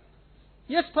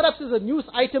 yes, perhaps as a news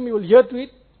item you will hear to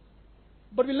it,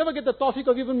 but we'll never get the tawfiq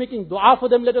of even making dua for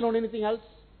them, let alone anything else.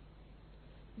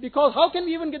 Because how can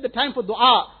we even get the time for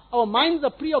dua? Our minds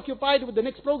are preoccupied with the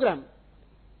next program.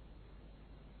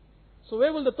 So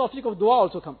where will the tawfiq of dua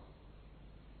also come?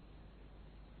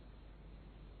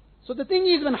 So the thing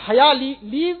is, when Hayaa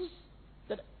leaves,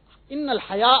 that innal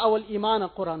Hayaa wal iman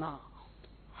qurana.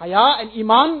 Hayaa and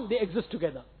iman, they exist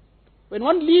together. When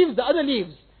one leaves, the other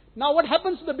leaves. Now what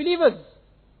happens to the believers?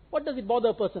 What does it bother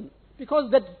a person?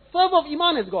 Because that fervor of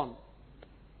iman is gone.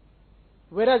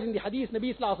 Whereas in the hadith,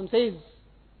 Nabi Sallallahu Alaihi Wasallam says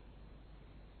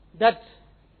that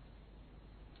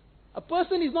a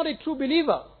person is not a true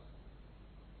believer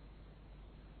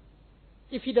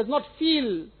if he does not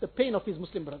feel the pain of his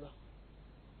Muslim brother.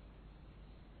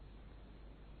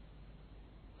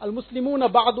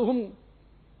 Al-Muslimuna ba'duhum.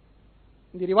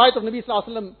 In the riwayat of Nabi Sallallahu Alaihi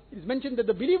Wasallam, it is mentioned that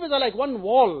the believers are like one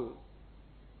wall,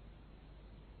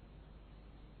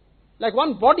 like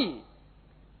one body.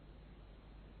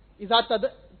 When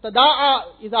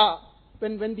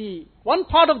the one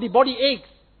part of the body aches,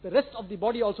 the rest of the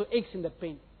body also aches in that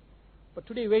pain. But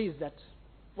today, where is that?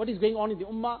 What is going on in the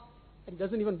Ummah? It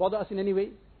doesn't even bother us in any way.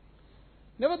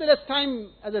 Nevertheless, time,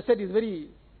 as I said, is very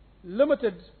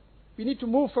limited. We need to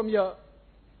move from here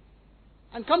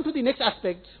and come to the next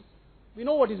aspect. We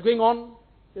know what is going on.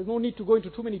 There's no need to go into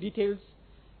too many details.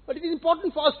 But it is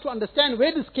important for us to understand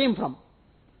where this came from.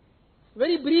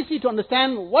 Very briefly, to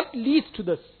understand what leads to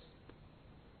this.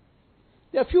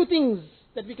 There are a few things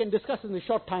that we can discuss in a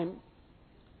short time.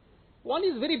 One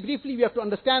is, very briefly, we have to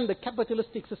understand the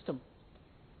capitalistic system,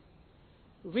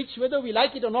 which, whether we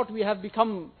like it or not, we have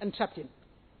become entrapped in.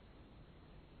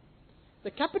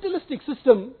 The capitalistic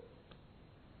system,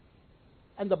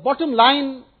 and the bottom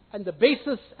line and the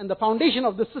basis and the foundation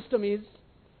of the system is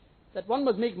that one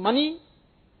must make money,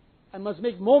 and must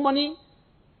make more money,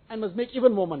 and must make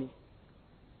even more money.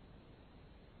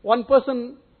 One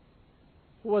person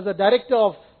who was a director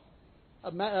of,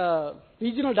 a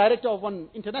regional director of one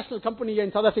international company here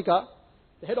in South Africa,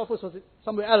 the head office was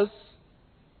somewhere else,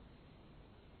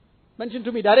 mentioned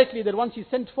to me directly that once he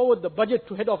sent forward the budget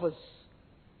to head office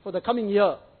for the coming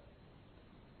year,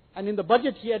 and in the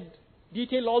budget he had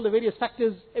detailed all the various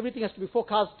factors, everything has to be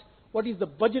forecast, what is the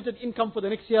budgeted income for the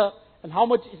next year, and how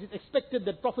much is it expected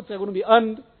that profits are going to be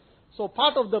earned. So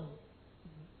part of the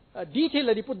detail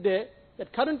that he put there,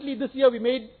 that currently this year we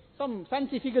made some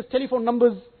fancy figures, telephone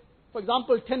numbers, for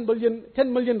example 10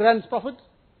 million rands profit.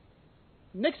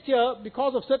 Next year,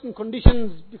 because of certain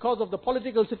conditions, because of the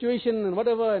political situation and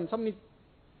whatever, and so many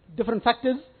different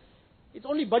factors, it's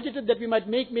only budgeted that we might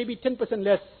make maybe 10%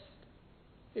 less.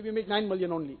 Maybe make 9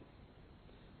 million only.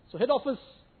 So head office,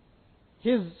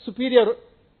 his superior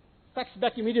faxed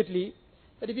back immediately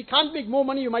that if you can't make more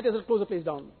money, you might as well close the place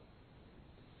down.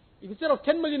 If instead of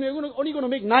 10 million, you're only going to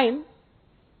make 9,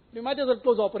 you might as well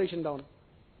close the operation down.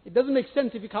 It doesn't make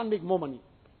sense if you can't make more money.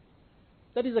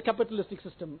 That is a capitalistic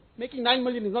system. Making 9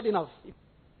 million is not enough.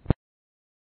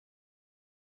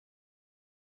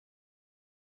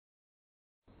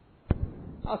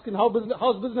 Asking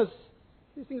how's business?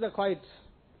 These things are quiet.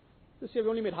 This year we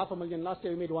only made 500,000. Last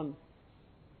year we made 1.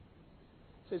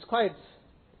 So it's quiet.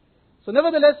 So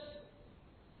nevertheless,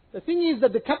 the thing is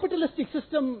that the capitalistic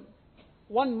system,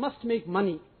 one must make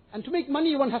money. And to make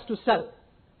money, one has to sell.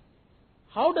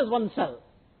 How does one sell?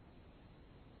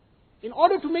 In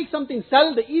order to make something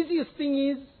sell, the easiest thing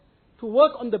is to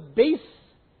work on the base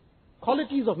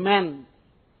qualities of man.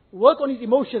 Work on his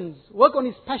emotions, work on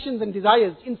his passions and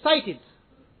desires, incite it,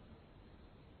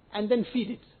 and then feed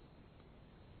it.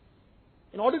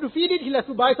 In order to feed it, he'll have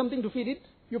to buy something to feed it.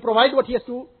 You provide what he has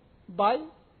to buy,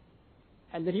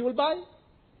 and then he will buy.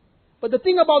 But the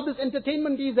thing about this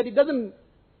entertainment is that it doesn't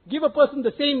give a person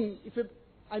the same,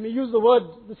 I may use the word,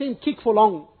 the same kick for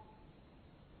long.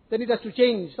 Then it has to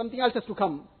change, something else has to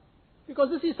come. Because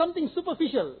this is something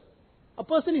superficial. A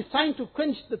person is trying to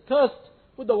quench the thirst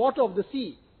with the water of the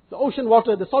sea, the ocean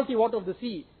water, the salty water of the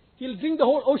sea. He'll drink the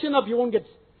whole ocean up, he won't get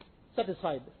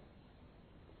satisfied.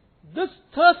 This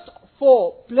thirst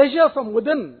for pleasure from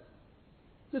within,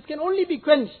 this can only be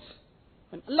quenched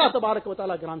when Allah Tabaraka wa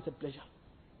Ta'ala grants it pleasure.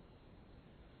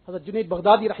 Hazrat Junaid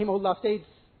Baghdadi rahimahullah states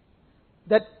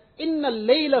that inna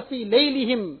al-layla fi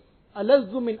laylihim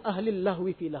alazzu min ahli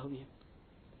al-lahwi fi lahwihim.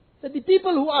 That the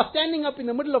people who are standing up in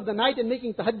the middle of the night and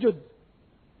making tahajjud,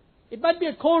 it might be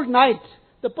a cold night,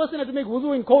 the person has to make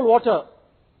wuzu in cold water,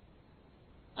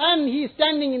 and he is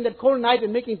standing in that cold night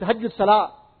and making tahajjud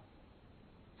salah,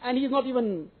 and he is not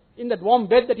even in that warm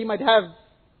bed that he might have,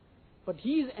 but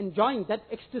he is enjoying that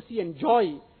ecstasy and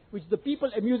joy which the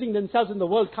people amusing themselves in the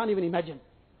world can't even imagine.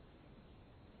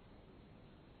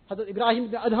 Hazrat Ibrahim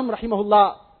ibn Adham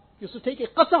rahimahullah used to take a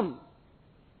qasam,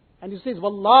 and he says,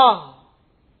 Wallah,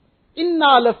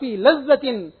 inna lafi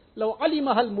lazzatin law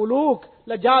alimaha al-muluk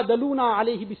lajadaluna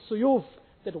alayhi bis-suyuf.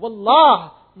 That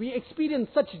Wallah, we experience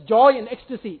such joy and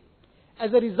ecstasy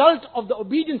as a result of the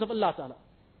obedience of Allah Ta'ala,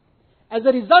 as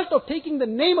a result of taking the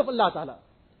name of Allah Ta'ala,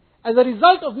 as a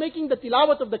result of making the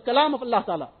tilawat of the kalam of Allah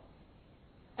Ta'ala,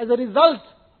 as a result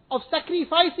of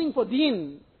sacrificing for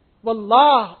deen.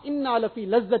 Wallah, inna lafi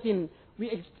lazzatin, we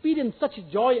experience such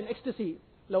joy and ecstasy.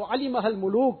 Law alimaha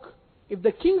al-muluk, if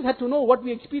the kings had to know what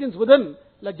we experience within,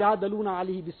 lajadaluna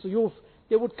alayhi bis-suyuf,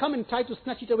 they would come and try to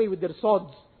snatch it away with their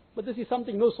swords. But this is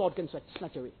something no sword can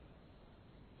snatch away.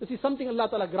 This is something Allah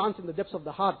Ta'ala grants in the depths of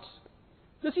the heart.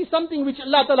 This is something which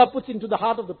Allah Ta'ala puts into the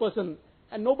heart of the person,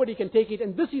 and nobody can take it.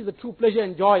 And this is the true pleasure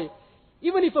and joy.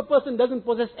 Even if a person doesn't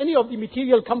possess any of the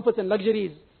material comforts and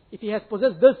luxuries, if he has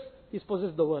possessed this, he's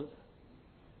possessed the world.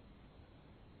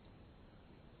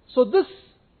 So this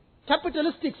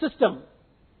capitalistic system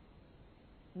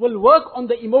will work on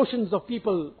the emotions of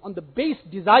people, on the base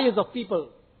desires of people,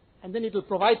 and then it will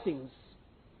provide things.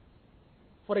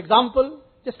 For example,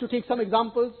 just to take some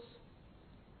examples,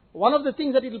 one of the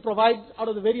things that it will provide out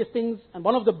of the various things, and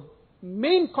one of the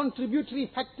main contributory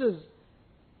factors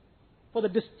for the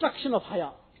destruction of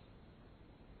Hayaa,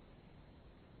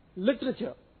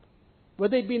 literature,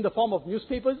 whether it be in the form of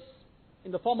newspapers,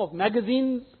 in the form of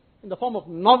magazines, in the form of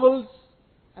novels,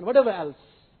 and whatever else.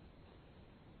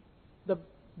 The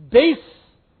base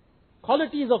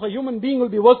qualities of a human being will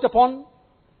be worked upon.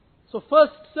 So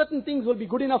first, certain things will be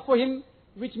good enough for him,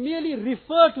 which merely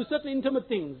refer to certain intimate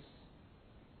things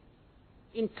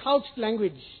in couched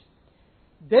language.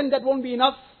 Then that won't be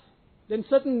enough. Then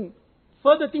certain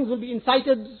further things will be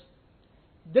incited.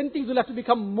 Then things will have to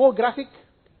become more graphic.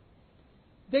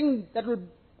 Then that will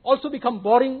also become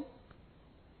boring.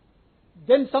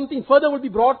 Then something further will be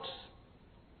brought.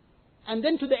 And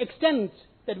then to the extent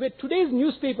that where today's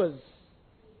newspapers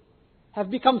have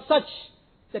become such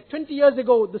that 20 years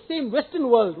ago the same Western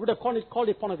world would have called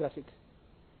it pornographic.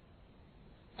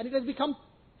 And it has become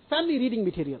family reading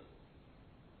material.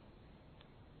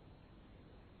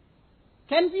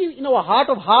 Can we, in our heart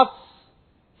of hearts,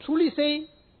 truly say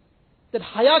that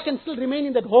Hayaa can still remain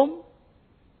in that home,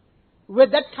 where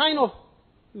that kind of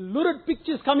lurid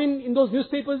pictures come in those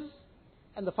newspapers,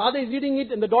 and the father is reading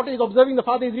it, and the daughter is observing the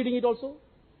father is reading it also?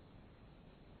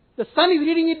 The son is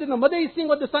reading it, and the mother is seeing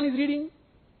what the son is reading.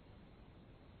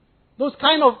 Those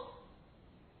kind of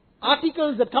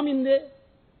articles that come in there,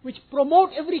 which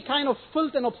promote every kind of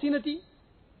filth and obscenity.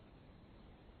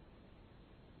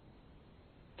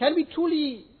 Can we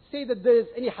truly say that there is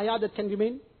any Hayaa that can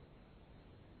remain?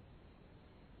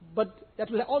 But that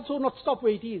will also not stop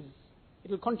where it is. It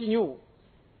will continue.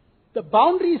 The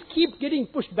boundaries keep getting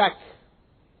pushed back.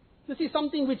 This is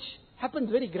something which happens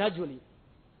very gradually.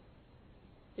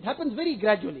 It happens very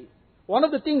gradually. One of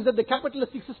the things that the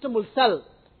capitalistic system will sell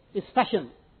is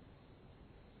fashion.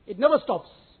 It never stops.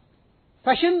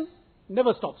 Fashion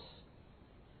never stops.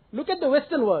 Look at the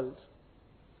Western world.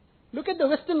 Look at the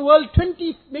Western world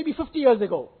 20, maybe 50 years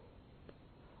ago.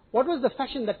 What was the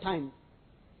fashion that time?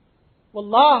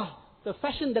 Wallah, the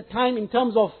fashion that time in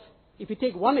terms of, if you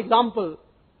take one example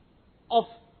of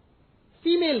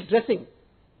female dressing,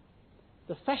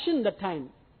 the fashion that time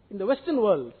in the Western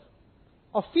world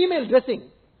of female dressing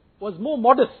was more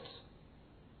modest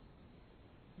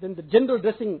than the general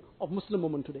dressing of Muslim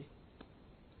women today.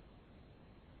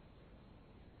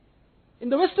 In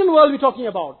the Western world we're talking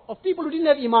about, of people who didn't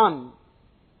have Iman,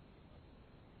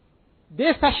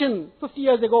 their fashion 50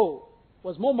 years ago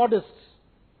was more modest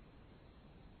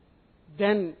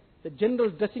than the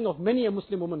general dressing of many a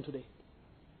Muslim woman today.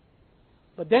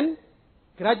 But then,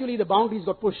 gradually the boundaries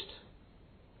got pushed.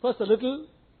 First a little,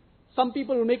 some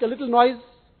people will make a little noise,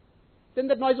 then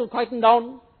that noise will quieten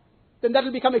down, then that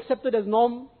will become accepted as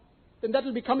norm, then that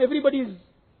will become everybody's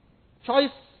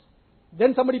choice,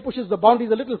 then somebody pushes the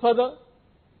boundaries a little further,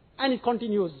 and it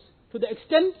continues to the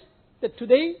extent that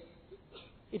today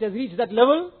it has reached that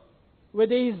level where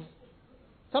there is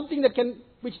something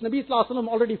which Nabi Sallallahu Alaihi Wasallam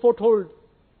already foretold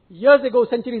years ago,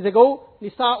 centuries ago,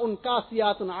 Nisa'un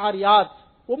kasiyatun ariyat,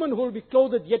 women who will be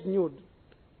clothed yet nude.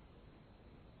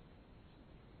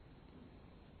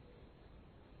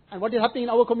 And what is happening in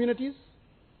our communities?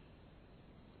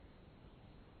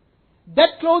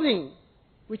 That clothing,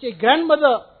 which a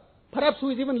grandmother, perhaps who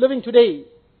is even living today,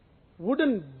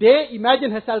 wouldn't dare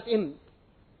imagine herself in.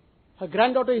 Her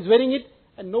granddaughter is wearing it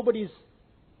and nobody is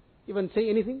even saying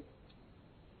anything.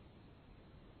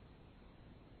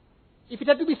 If it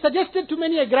had to be suggested to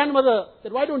many a grandmother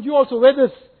that why don't you also wear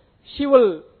this, she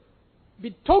will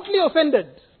be totally offended,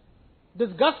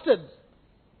 disgusted.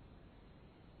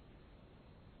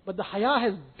 But the Hayaa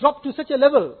has dropped to such a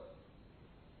level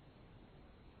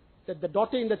that the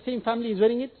daughter in that same family is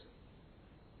wearing it.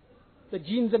 The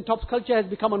jeans and tops culture has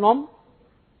become a norm.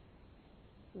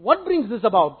 What brings this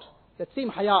about? That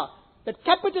same Hayaa, that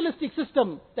capitalistic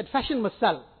system, that fashion must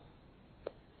sell.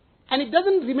 And it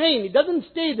doesn't remain, it doesn't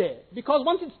stay there. Because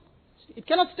once it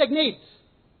cannot stagnate,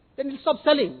 then it will stop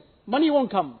selling. Money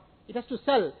won't come. It has to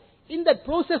sell. In that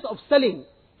process of selling,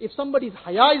 if somebody's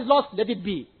Hayaa is lost, let it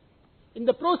be. In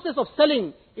the process of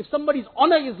selling, if somebody's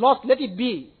honor is lost, let it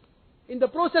be. In the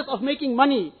process of making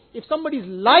money, if somebody's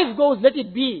life goes, let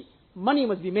it be. Money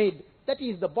must be made. That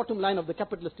is the bottom line of the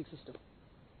capitalistic system.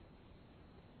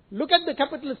 Look at the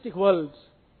capitalistic world.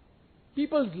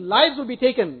 People's lives will be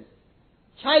taken.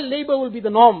 Child labor will be the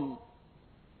norm.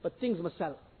 But things must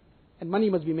sell. And money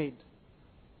must be made.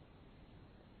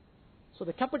 So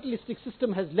the capitalistic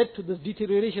system has led to this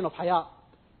deterioration of Hayaa.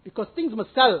 Because things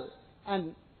must sell.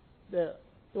 And there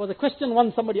was a question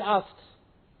once somebody asked,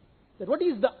 that what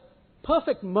is the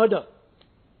perfect murder?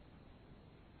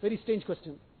 Very strange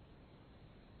question.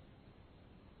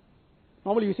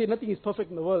 Normally you say nothing is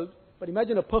perfect in the world, but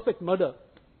imagine a perfect murder.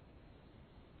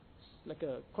 It's like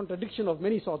a contradiction of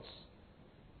many sorts.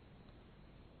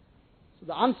 So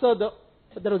the answer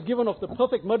that was given of the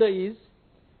perfect murder is,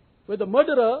 where the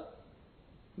murderer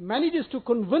manages to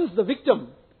convince the victim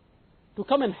to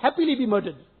come and happily be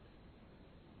murdered.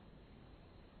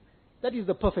 That is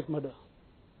the perfect murder.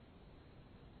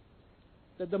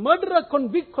 That the murderer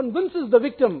convinces the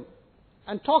victim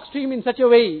and talks to him in such a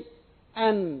way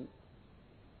and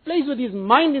plays with his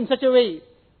mind in such a way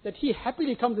that he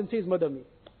happily comes and says, murder me.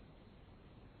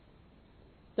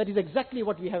 That is exactly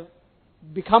what we have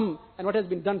become and what has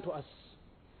been done to us.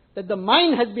 That the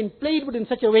mind has been played with in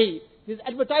such a way. These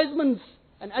advertisements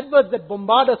and adverts that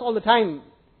bombard us all the time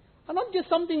are not just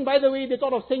something, by the way, they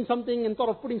thought of saying something and thought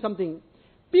of putting something.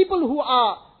 People who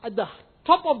are at the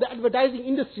top of the advertising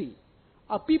industry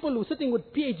are people who are sitting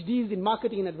with PhDs in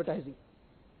marketing and advertising,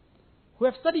 who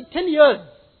have studied 10 years,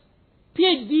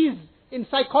 PhDs in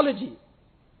psychology.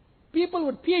 People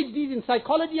with PhDs in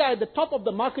psychology are at the top of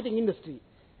the marketing industry,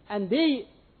 and they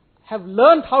have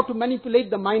learned how to manipulate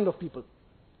the mind of people.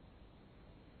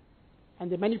 And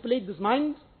they manipulate this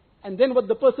mind, and then what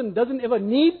the person doesn't ever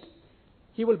need,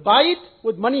 he will buy it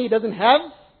with money he doesn't have,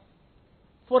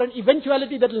 for an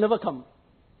eventuality that will never come.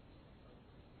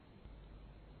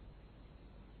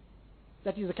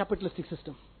 That is a capitalistic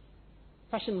system.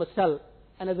 Fashion must sell.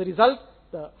 And as a result,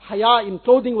 the Hayaa in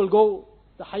clothing will go.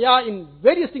 The Hayaa in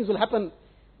various things will happen.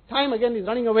 Time again is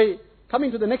running away.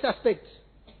 Coming to the next aspect.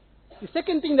 The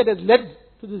second thing that has led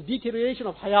to this deterioration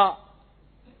of Hayaa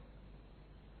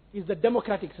is the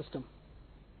democratic system.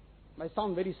 Might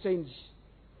sound very strange.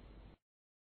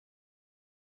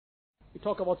 We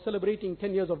talk about celebrating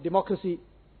 10 years of democracy.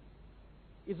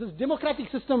 It's this democratic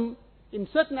system in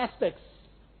certain aspects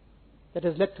that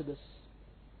has led to this.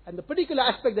 And the particular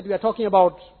aspect that we are talking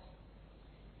about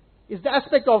is the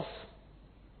aspect of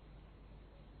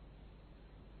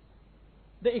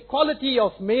the equality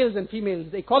of males and females,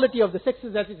 the equality of the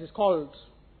sexes as it is called,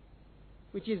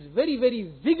 which is very,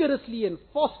 very vigorously and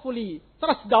forcefully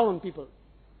thrust down on people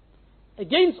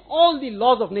against all the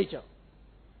laws of nature.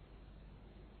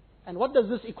 And what does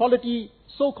this equality,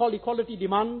 so-called equality,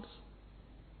 demand?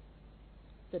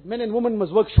 That men and women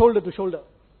must work shoulder to shoulder.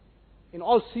 in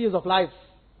all spheres of life.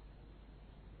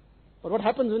 But what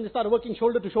happens when they start working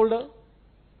shoulder to shoulder?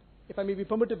 If I may be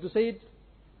permitted to say it,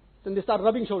 then they start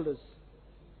rubbing shoulders.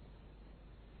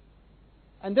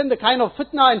 And then the kind of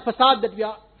fitna and fasad that we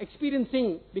are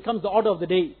experiencing becomes the order of the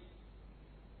day.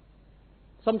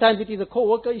 Sometimes it is a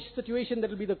co-worker situation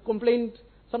that will be the complaint.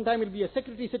 Sometimes it will be a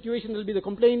secretary situation that will be the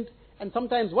complaint. And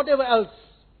sometimes whatever else.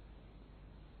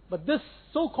 But this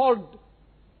so-called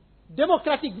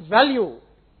democratic value,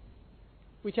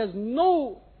 which has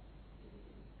no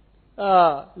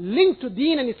link to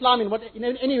Deen and Islam in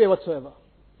any way whatsoever.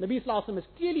 Nabi Sallallahu Alaihi Wasallam has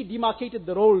clearly demarcated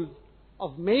the roles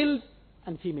of males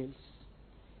and females.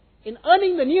 In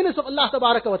earning the nearness of Allah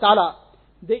Tabaraka wa Ta'ala,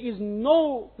 there is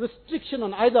no restriction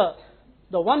on either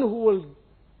the one who will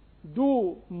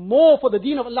do more for the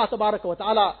deen of Allah Tabaraka wa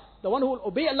Ta'ala, the one who will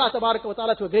obey Allah Tabaraka wa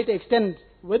Ta'ala to a greater extent,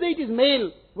 whether it is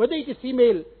male, whether it is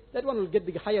female, that one will get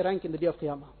the higher rank in the day of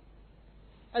Qiyamah.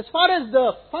 As far as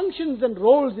the functions and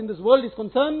roles in this world is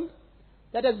concerned,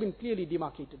 that has been clearly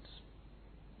demarcated.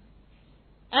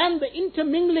 And the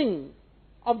intermingling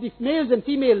of the males and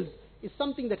females is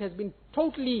something that has been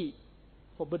totally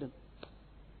forbidden.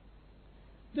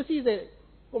 This is a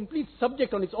complete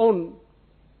subject on its own,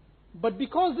 but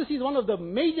because this is one of the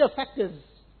major factors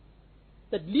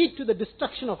that lead to the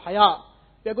destruction of Hayaa,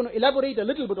 we are going to elaborate a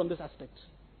little bit on this aspect.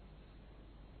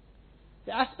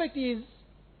 The aspect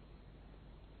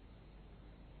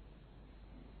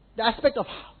of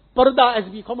parda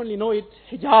as we commonly know it,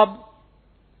 hijab.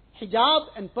 Hijab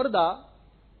and parda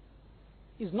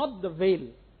is not the veil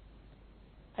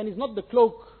and is not the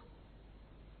cloak.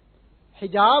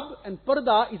 Hijab and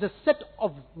parda is a set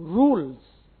of rules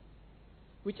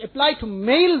which apply to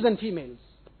males and females.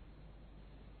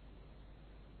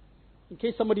 In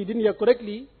case somebody didn't hear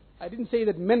correctly, I didn't say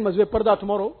that men must wear parda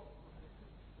tomorrow.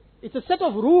 It's a set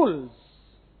of rules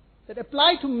that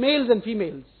apply to males and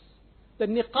females. The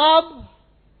niqab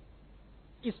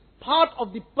is part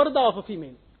of the parda of a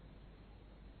female.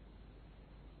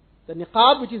 The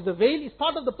niqab, which is the veil, is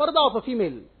part of the parda of a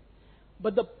female.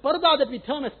 But the parda that we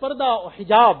term as parda or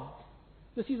hijab,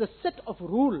 this is a set of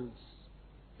rules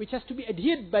which has to be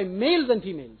adhered by males and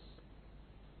females.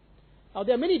 Now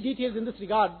there are many details in this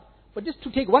regard, but just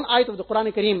to take one ayat of the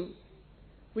Quran Kareem,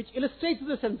 which illustrates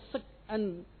this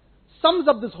and sums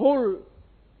up this whole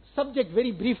subject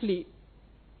very briefly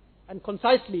and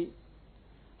concisely.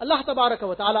 Allah Tabaraka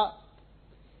wa Ta'ala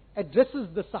addresses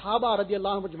the Sahaba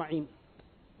radiallahu majma'een.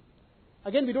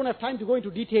 Again, we don't have time to go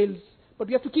into details, but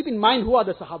we have to keep in mind who are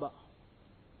the Sahaba.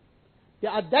 They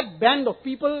are that band of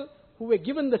people who were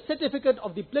given the certificate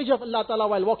of the pleasure of Allah Ta'ala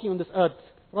while walking on this earth.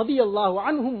 Radiyallahu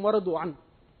anhum wa radu an.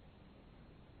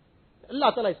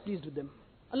 Allah Ta'ala is pleased with them.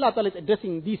 Allah Ta'ala is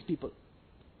addressing these people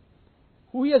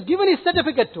who He has given His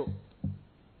certificate to.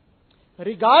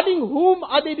 Regarding whom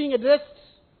are they being addressed?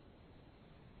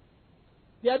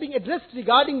 They are being addressed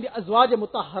regarding the Azwaj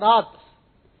Mutahharat,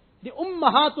 the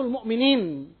Ummahatul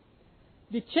Mu'mineen,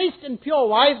 the chaste and pure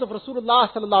wives of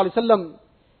Rasulullah Sallallahu Alaihi Wasallam,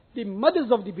 the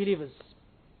mothers of the believers.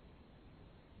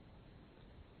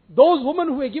 Those women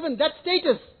who were given that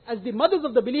status as the mothers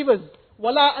of the believers,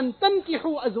 وَلَا أَن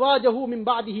تَنْكِحُوا أَزْوَاجَهُ مِنْ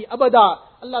بَعْدِهِ أَبَدًا.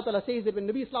 Allah Ta'ala says that when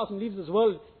Nabi Sallallahu Alaihi Wasallam leaves this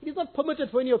world, it is not permitted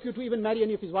for any of you to even marry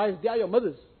any of his wives. They are your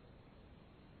mothers.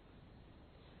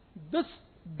 This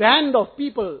band of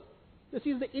people, this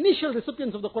is the initial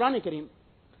recipients of the Quran Kareem.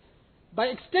 By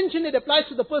extension, it applies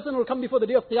to the person who will come before the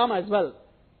day of Qiyamah as well.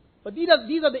 But these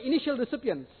are the initial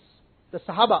recipients, the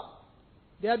Sahaba.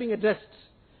 They are being addressed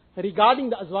regarding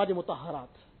the Azwaj Mutahharat.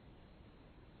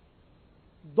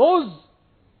 Those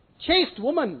chaste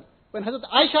women, when Hazrat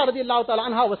Aisha radiallahu ta'ala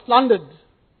anha was slandered,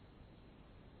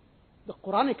 the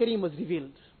Quran Kareem was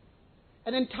revealed.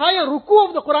 An entire ruku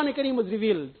of the Quran Kareem was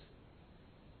revealed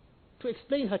to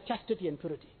explain her chastity and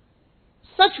purity.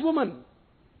 Such women,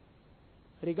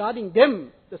 regarding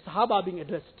them, the Sahaba are being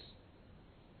addressed.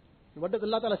 And what does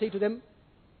Allah Ta'ala say to them?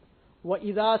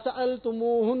 وَإِذَا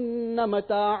سَأَلْتُمُوهُنَّ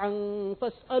مَتَاعًا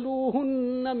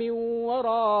فَاسْأَلُوهُنَّ مِنْ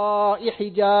وَرَاءِ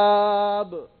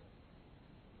حِجَابٍ.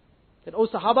 That, O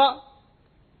Sahaba,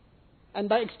 and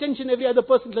by extension every other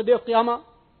person till the day of Qiyamah,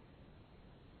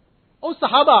 O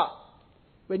Sahaba,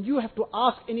 when you have to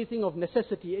ask anything of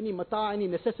necessity, any mata, any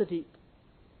necessity,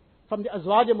 from the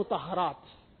Azwaj Mutahharat,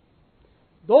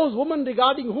 those women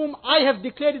regarding whom I have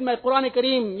declared in my Quran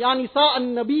Kareem, Ya Nisa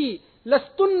an-Nabi,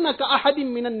 lastunna ka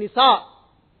ahadim minan nisa.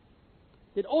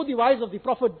 That, O the wives of the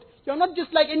Prophet, you are not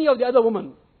just like any of the other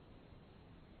women.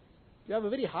 You have a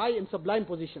very high and sublime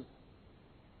position.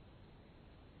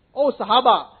 O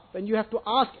Sahaba, when you have to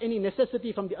ask any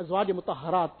necessity from the Azwaj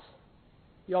Mutahharat,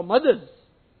 your mothers,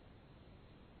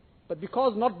 but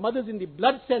because not mothers in the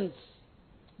blood sense,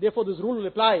 Therefore this rule will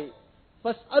apply.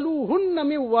 فَاسْأَلُوهُنَّ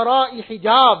مِنْ وَرَاءِ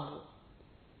حِجَابٍ.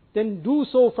 Then do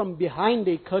so from behind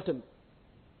a curtain.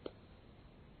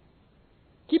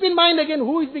 Keep in mind again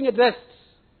who is being addressed.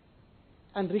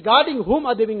 And regarding whom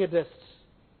are they being addressed.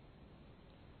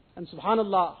 And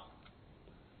subhanallah,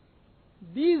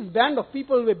 these band of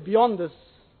people were beyond this.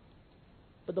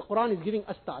 But the Quran is giving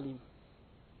us ta'aleem.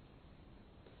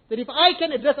 That if I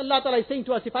can address, Allah Ta'ala is saying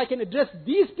to us, if I can address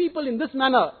these people in this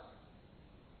manner,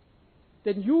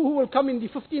 then you who will come in the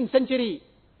 15th century,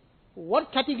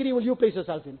 what category will you place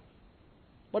yourself in?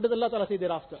 What does Allah Ta'ala say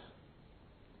thereafter?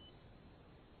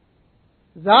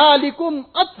 ذَلِكُمْ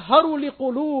أَطْهَرُ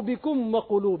لِقُلُوبِكُمْ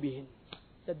وَقُلُوبِهِمْ.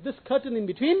 That this curtain in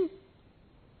between,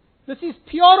 this is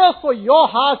purer for your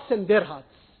hearts and their hearts.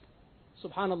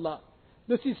 Subhanallah.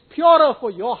 This is purer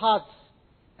for your hearts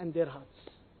and their hearts.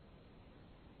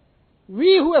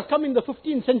 We who have come in the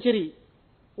 15th century,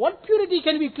 what purity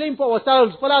can we claim for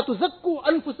ourselves? فَلَا تُزَكُّوا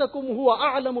أَنفُسَكُمْ هُوَ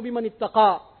أَعْلَمُ بِمَنِ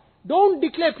اتَّقَى. Don't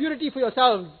declare purity for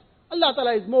yourselves. Allah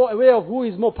Ta'ala is more aware of who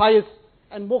is more pious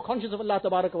and more conscious of Allah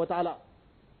Tabaraka wa Ta'ala.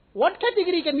 What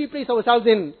category can we place ourselves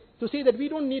in to say that we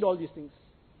don't need all these things?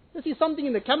 This is something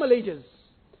in the camel ages.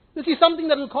 This is something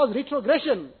that will cause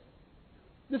retrogression.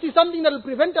 This is something that will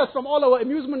prevent us from all our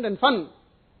amusement and fun.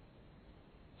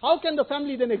 How can the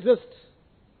family then exist?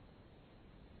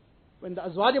 When the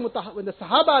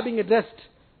Sahaba are being addressed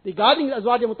regarding the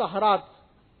Azwaj Mutahharat,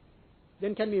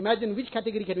 then can we imagine which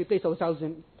category can we place ourselves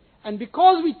in? And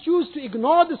because we choose to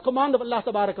ignore this command of Allah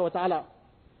Tabaraka wa Ta'ala,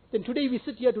 then today we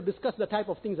sit here to discuss the type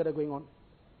of things that are going on.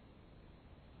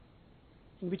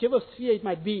 In whichever sphere it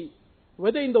might be,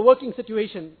 whether in the working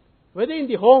situation, whether in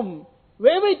the home,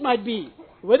 wherever it might be,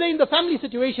 whether in the family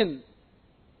situation,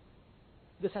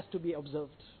 this has to be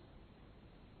observed.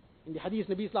 In the hadith,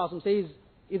 Nabi Sallallahu Alaihi Wasallam says,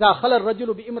 إِذَا خَلَى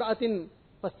الرَّجُلُ بِإِمْرَأَةٍ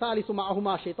فَالثَّالِثُ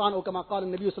مَعَهُمَا شَيْطَانٌ أو كما قال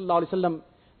النبي صلى الله عليه وسلم.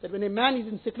 That when a man is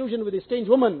in seclusion with a strange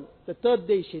woman, the third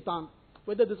day is shaitan.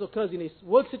 Whether this occurs in a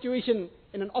work situation,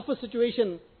 in an office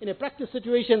situation, in a practice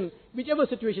situation, whichever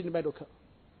situation it might occur.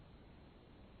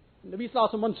 Nabi Sallallahu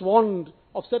Alaihi Wasallam once warned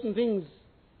of certain things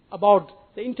about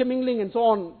the intermingling and so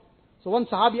on. So one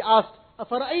Sahabi asked,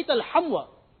 أَفَرَأَيْتَ الْحَمْوَ?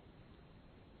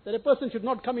 That a person should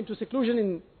not come into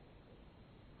seclusion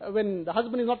when the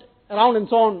husband is not around and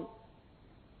so on.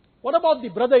 What about the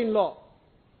brother-in-law?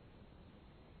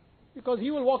 Because he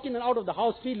will walk in and out of the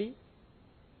house freely.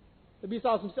 Nabi Sallallahu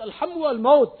Alaihi Wasallam said, Al-Hamu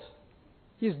al-Maut.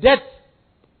 His death.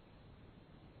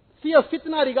 Fear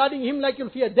fitna regarding him like you'll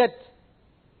fear death.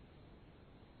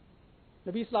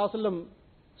 Nabi Sallallahu Alaihi Wasallam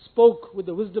spoke with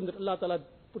the wisdom that Allah Ta'ala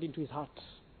put into his heart.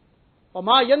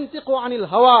 وَمَا يَنْتِقُ عَنِ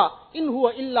الْهَوَىٰ إِنْ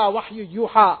هُوَ إِلَّا وَحْيُ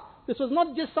يُوحَىٰ. This was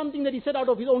not just something that he said out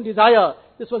of his own desire.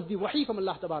 This was the wahi from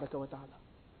Allah Tabaraka wa Ta'ala.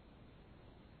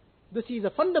 This is a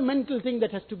fundamental thing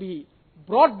that has to be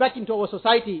brought back into our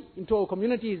society, into our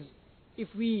communities, if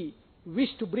we wish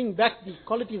to bring back the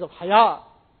qualities of Hayaa,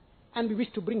 and we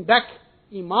wish to bring back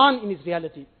Iman in its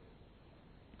reality.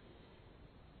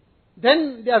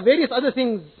 Then there are various other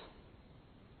things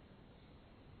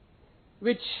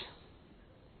which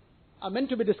are meant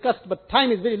to be discussed, but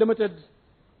time is very limited.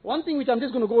 One thing which I'm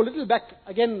just going to go a little back,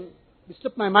 again, it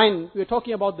slipped my mind. We were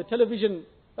talking about the television,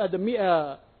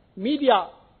 media,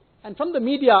 and from the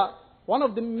media, one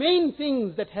of the main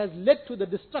things that has led to the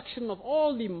destruction of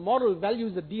all the moral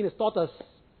values that Deen has taught us,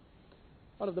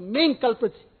 one of the main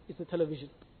culprits is the television.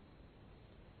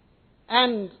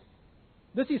 And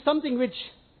this is something which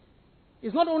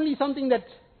is not only something that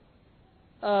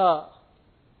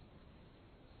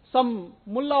some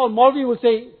mullah or maulvi will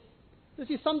say, this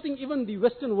is something even the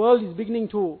Western world is beginning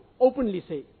to openly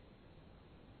say.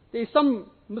 There is some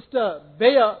Mr.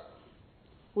 Bayer,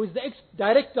 who is the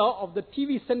ex-director of the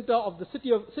TV center of the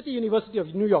City University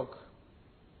of New York.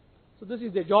 So this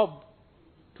is their job,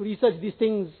 to research these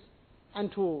things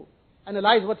and to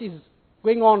analyze what is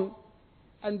going on.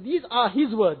 And these are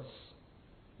his words.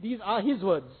 These are his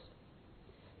words.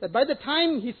 That by the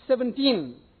time he's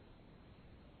 17,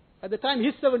 we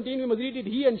must read it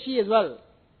he and she as well.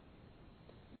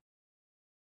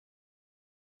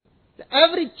 The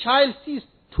average child sees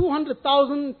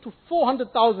 200,000 to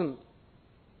 400,000.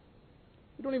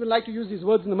 We don't even like to use these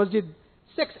words in the masjid.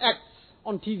 Sex acts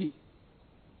on TV.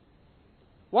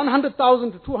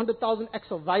 100,000 to 200,000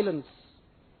 acts of violence.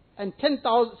 And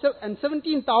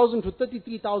 17,000 to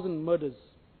 33,000 murders.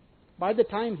 By the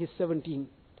time he's 17.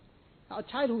 Now a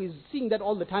child who is seeing that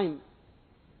all the time,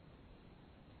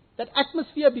 that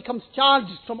atmosphere becomes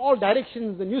charged from all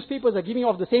directions. The newspapers are giving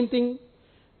off the same thing.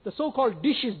 The so-called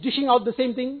dish is dishing out the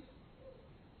same thing.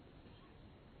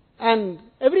 And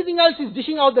everything else is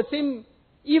dishing out that same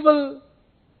evil.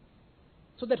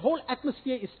 So that whole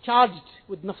atmosphere is charged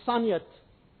with nafsaniyat,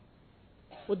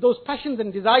 with those passions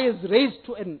and desires raised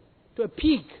to a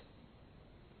peak.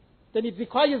 Then it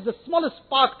requires the smallest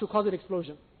spark to cause an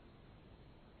explosion.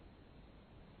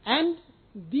 And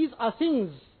these are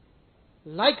things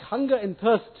like hunger and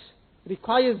thirst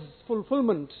requires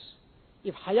fulfillment.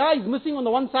 If haya is missing on the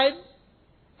one side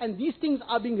and these things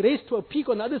are being raised to a peak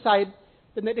on the other side,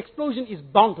 then that explosion is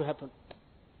bound to happen.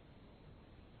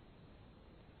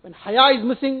 When haya is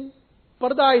missing,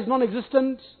 parda is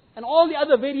non-existent, and all the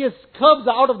other various curbs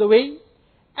are out of the way,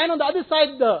 and on the other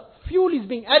side the fuel is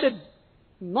being added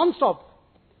non-stop,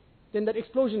 then that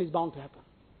explosion is bound to happen.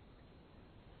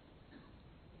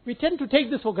 We tend to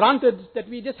take this for granted, that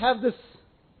we just have this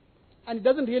and it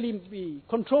doesn't really, we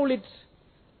control it.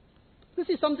 This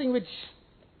is something which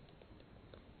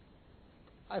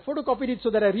I photocopied it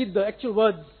so that I read the actual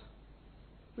words,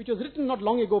 which was written not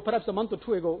long ago, perhaps a month or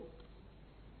two ago,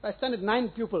 by a standard 9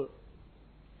 pupil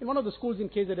in one of the schools in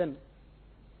KZN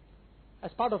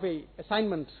as part of a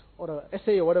assignment or an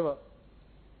essay or whatever.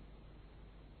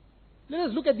 Let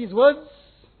us look at these words.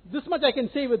 This much I can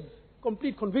say with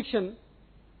complete conviction,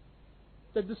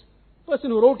 that this person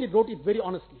who wrote it very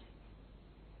honestly.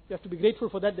 We have to be grateful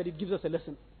for that it gives us a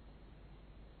lesson.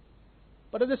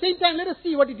 But at the same time, let us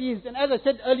see what it is. And as I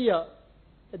said earlier,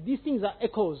 that these things are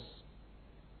echoes.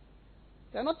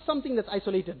 They are not something that's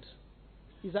isolated.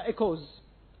 These are echoes.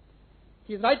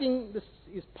 He is writing, this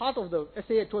is part of the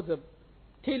essay towards the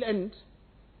tail end.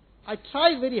 I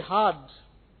try very hard.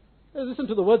 Let's listen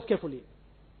to the words carefully.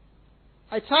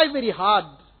 I try very hard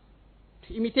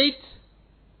to imitate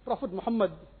Prophet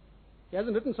Muhammad. He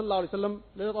hasn't written sallallahu alaihi wasallam.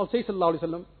 Let us all say sallallahu alaihi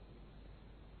wasallam.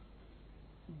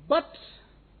 But,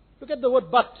 look at the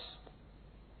word but.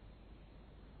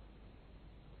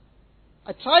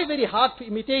 I try very hard to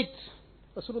imitate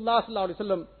Rasulullah sallallahu alaihi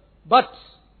wasallam. But,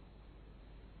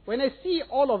 when I see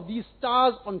all of these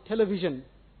stars on television,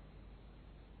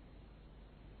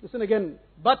 listen again,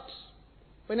 but,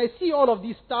 when I see all of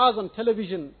these stars on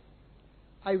television,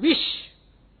 I wish,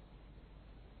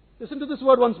 listen to this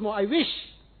word once more, I wish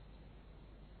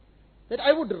that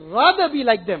I would rather be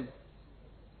like them.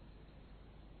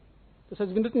 This has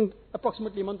been written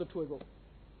approximately a month or two ago.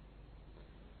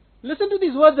 Listen to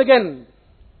these words again.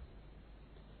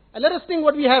 And let us think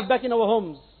what we have back in our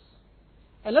homes.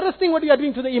 And let us think what we are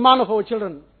doing to the iman of our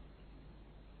children.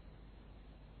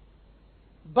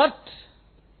 But,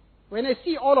 when I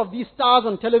see all of these stars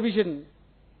on television,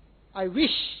 I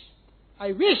wish,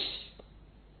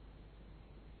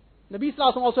 Nabi Sallallahu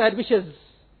Alaihi Wasallam also had wishes.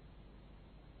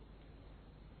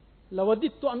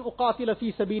 لَوَدِدْتُ أَنْ أُقَاتِلَ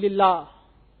فِي سَبِيلِ اللَّهِ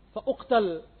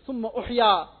فَأُقْتَلْ ثُمَّ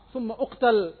أُحْيَا ثُمَّ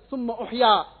أُقْتَلْ ثُمَّ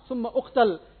أُحْيَا ثُمَّ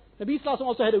أُقْتَلْ. Nabi Sallallahu Alaihi Wasallam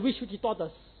also had a wish which he taught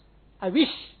us. I wish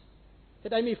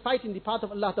that I may fight in the path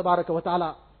of Allah Tabaraka wa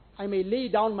Ta'ala. I may lay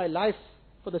down my life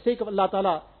for the sake of Allah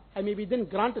Ta'ala. I may be then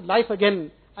granted life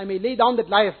again. I may lay down that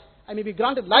life. I may be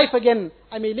granted life again.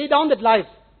 I may lay down that life.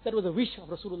 That was a wish of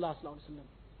Rasulullah Sallallahu Alaihi Wasallam.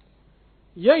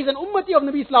 Here is an ummati of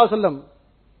Nabi Sallallahu Alaihi Wasallam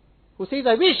who says,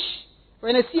 I wish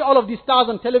when I see all of these stars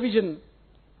on television,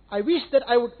 I wish that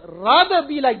I would rather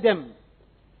be like them.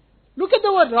 Look at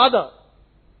the word rather.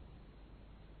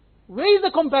 Where is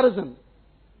the comparison?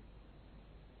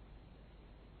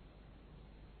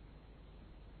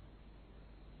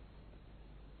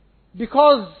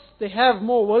 Because they have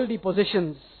more worldly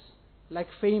possessions like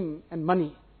fame and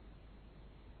money.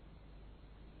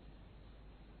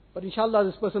 But inshallah,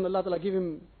 this person, Allah Ta'ala give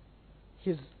him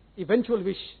his eventual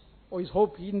wish or his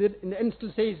hope. He in the end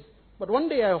still says, but one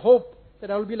day I hope that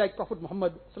I will be like Prophet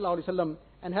Muhammad Sallallahu Alaihi Wasallam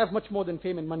and have much more than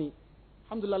fame and money.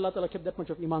 Alhamdulillah, Allah Ta'ala kept that much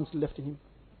of iman still left in him.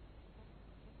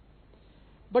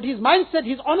 But his mindset,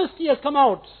 his honesty has come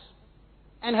out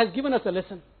and has given us a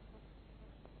lesson.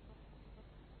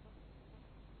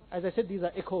 As I said, these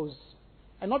are echoes.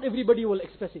 And not everybody will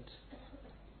express it.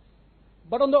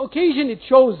 But on the occasion it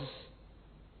shows,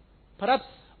 perhaps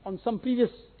on some previous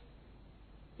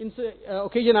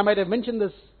occasion I might have mentioned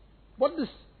this, what this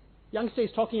youngster is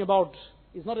talking about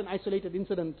is not an isolated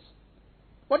incident.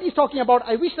 What he's talking about,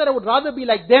 I wish that I would rather be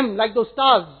like them, like those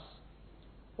stars.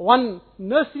 One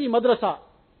nursery madrasa,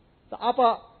 the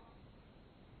Apa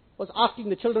was asking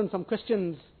the children some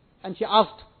questions, and she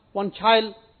asked one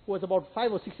child who was about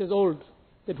 5 or 6 years old,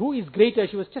 that who is greater?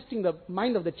 She was testing the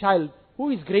mind of the child.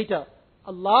 Who is greater?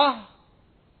 Allah,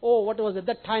 or what was at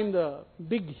that time the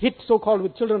big hit so-called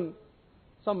with children,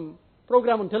 some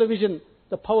program on television,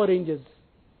 the Power Rangers.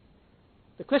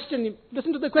 The question,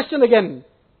 listen to the question again.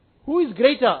 Who is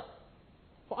greater?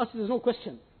 For us there is no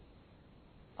question.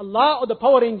 Allah or the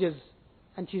Power Rangers?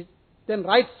 And she then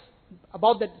writes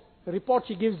about that report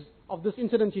she gives of this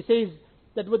incident. She says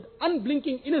that with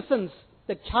unblinking innocence,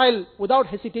 that child without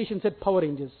hesitation said Power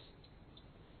Rangers.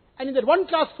 And in that one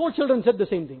class, 4 children said the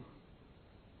same thing.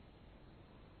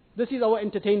 This is our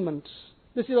entertainment.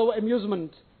 This is our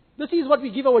amusement. This is what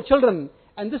we give our children.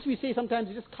 And this we say sometimes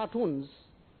is just cartoons.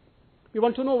 We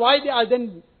want to know why they are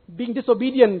then being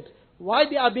disobedient, why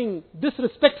they are being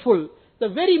disrespectful. The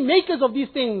very makers of these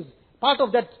things, part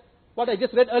of that, what I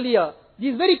just read earlier,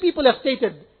 these very people have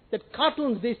stated that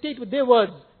cartoons, they state with their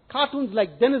words, cartoons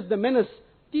like Dennis the Menace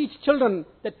teach children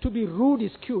that to be rude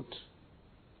is cute.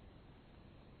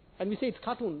 And we say it's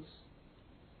cartoons.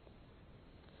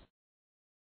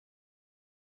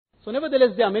 So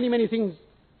nevertheless, there are many, many things,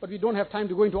 but we don't have time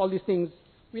to go into all these things.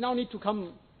 We now need to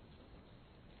come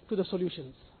to the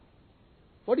solutions.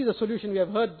 What is the solution? We have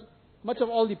heard much of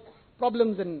all the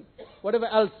problems and whatever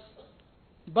else,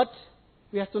 but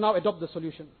we have to now adopt the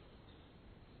solution.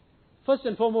 First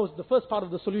and foremost, the first part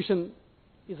of the solution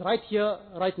is right here,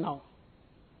 right now.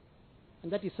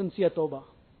 And that is sincere tawbah.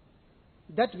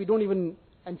 That we don't even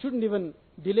and shouldn't even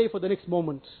delay for the next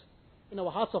moment. In our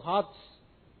hearts of hearts,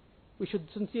 we should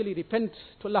sincerely repent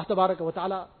to Allah Tabaraka wa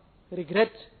Ta'ala,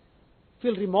 regret,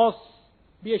 feel remorse,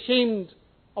 be ashamed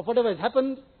of whatever has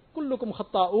happened. Kullukum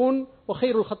khatta'un wa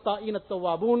khairul khatta'in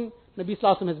at-tawwabun. Nabi Sallallahu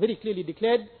Alaihi Wasallam has very clearly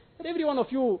declared that every one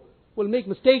of you will make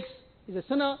mistakes, is a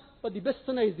sinner, but the best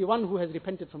sinner is the one who has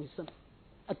repented from his sin.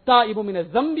 At-ta'ibu min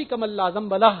az-zambi kaman la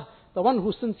zamba lah. The one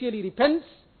who sincerely repents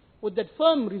with that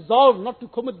firm resolve not to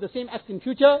commit the same act in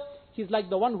future, he is like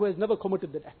the one who has never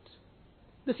committed that act.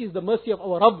 This is the mercy of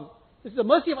our Rabb. This is the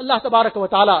mercy of Allah Tabaraka wa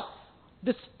Ta'ala.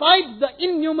 Despite the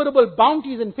innumerable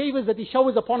bounties and favors that He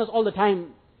showers upon us all the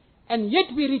time, and yet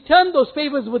we return those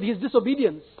favors with His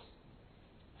disobedience.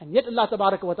 And yet Allah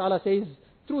Tabaraka wa Ta'ala says,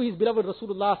 through His beloved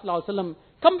Rasulullah Sallallahu Alaihi Wasallam,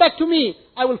 come back to me,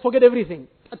 I will forget everything.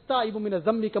 At-ta'ibu min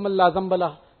az-zambi kaman la zamba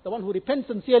lah. The one who repents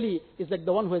sincerely is like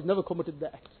the one who has never committed the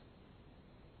act.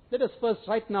 Let us first,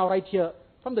 right now, right here,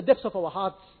 from the depths of our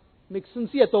hearts, make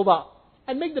sincere tawbah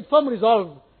and make that firm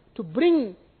resolve to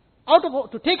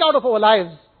take out of our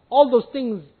lives all those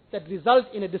things that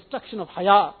result in a destruction of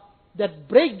Hayaa, that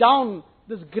break down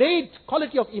this great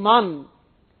quality of Iman.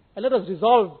 And let us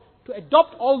resolve to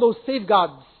adopt all those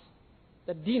safeguards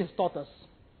that Deen has taught us.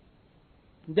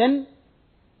 Then,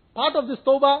 part of this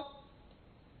tawbah,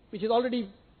 which is already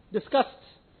discussed,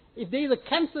 if there is a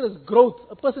cancerous growth,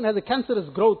 a person has a cancerous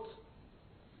growth,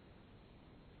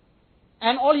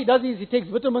 and all he does is he takes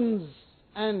vitamins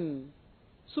and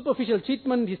superficial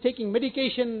treatment, he's taking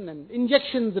medication and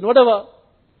injections and whatever,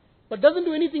 but doesn't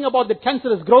do anything about the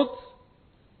cancerous growth,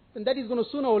 then that is going to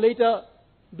sooner or later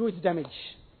do its damage,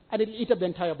 and it will eat up the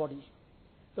entire body.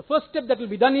 The first step that will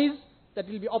be done is that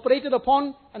it will be operated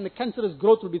upon, and the cancerous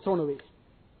growth will be thrown away.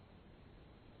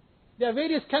 There are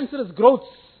various cancerous growths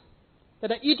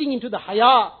that are eating into the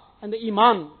Hayaa and the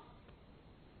Iman.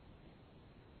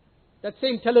 That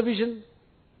same television,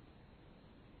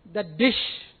 that dish,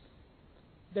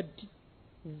 that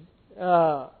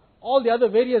all the other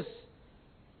various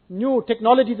new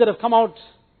technologies that have come out,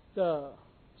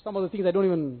 some of the things I don't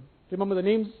even remember the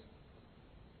names.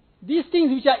 These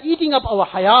things which are eating up our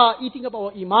Hayaa, eating up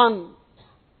our Iman,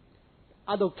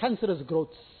 are the cancerous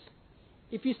growths.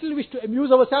 If we still wish to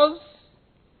amuse ourselves,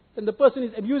 then the person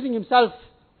is abusing himself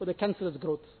with a cancerous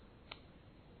growth.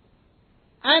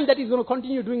 And that is going to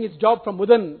continue doing its job from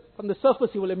within. From the surface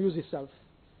he will amuse himself.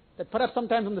 That perhaps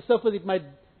sometimes from the surface it might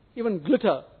even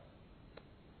glitter.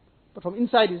 But from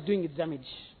inside it's doing its damage.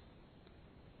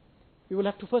 We will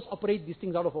have to first operate these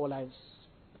things out of our lives.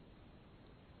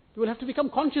 We will have to become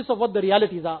conscious of what the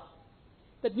realities are.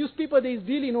 That newspaper, there is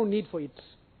really no need for it.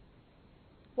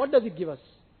 What does it give us?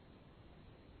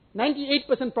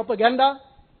 98% propaganda,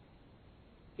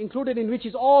 included in which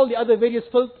is all the other various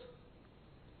filth.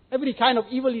 Every kind of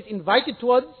evil is invited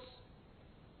towards,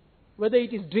 whether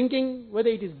it is drinking, whether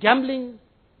it is gambling,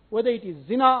 whether it is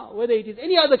zina, whether it is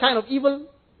any other kind of evil,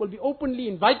 will be openly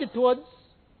invited towards.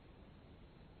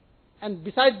 And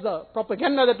besides the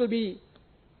propaganda that will be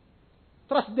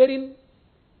thrust therein,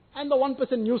 and the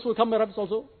 1% news will come perhaps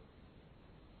also.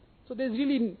 So there's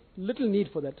really little need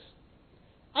for that.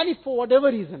 And if for whatever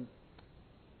reason,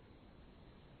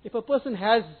 if a person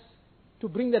has to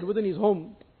bring that within his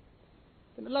home,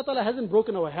 then Allah Ta'ala hasn't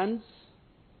broken our hands,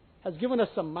 has given us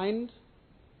some mind.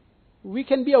 We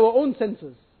can be our own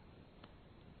censors.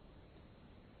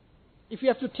 If you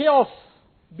have to tear off,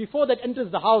 before that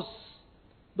enters the house,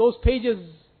 those pages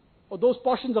or those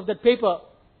portions of that paper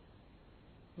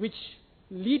which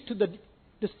lead to the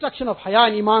destruction of Hayaa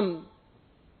and Iman,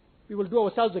 we will do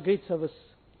ourselves a great service.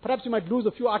 Perhaps we might lose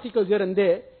a few articles here and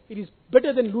there. It is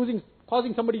better than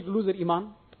causing somebody to lose their Iman.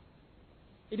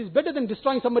 It is better than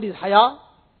destroying somebody's Hayaa.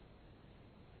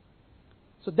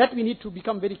 So that we need to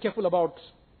become very careful about.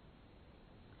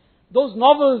 Those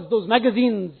novels, those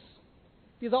magazines,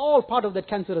 these are all part of that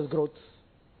cancerous growth.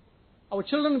 Our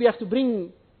children, we have to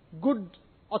bring good,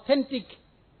 authentic,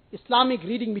 Islamic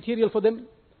reading material for them.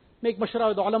 Make mashara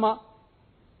with the ulama.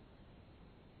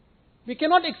 We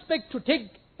cannot expect to take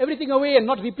everything away and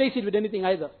not replace it with anything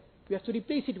either. We have to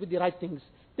replace it with the right things.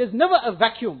 There's never a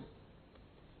vacuum.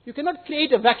 You cannot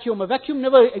create a vacuum. A vacuum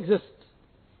never exists.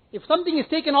 If something is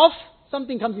taken off,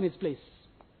 something comes in its place.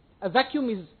 A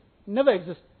vacuum never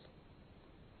exists.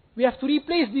 We have to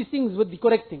replace these things with the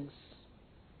correct things.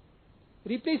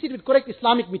 Replace it with correct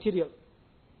Islamic material.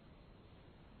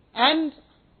 And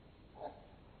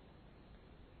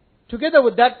together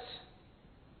with that,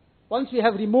 once we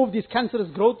have removed these cancerous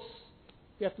growths,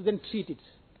 we have to then treat it.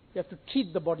 We have to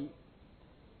treat the body.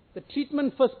 The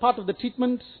treatment, first part of the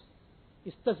treatment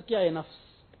is tazkiyah nafs.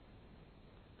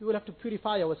 We will have to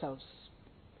purify ourselves.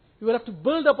 We will have to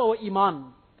build up our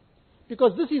iman.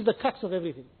 Because this is the crux of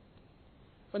everything.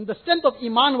 When the strength of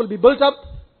iman will be built up,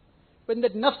 when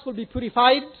that nafs will be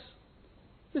purified,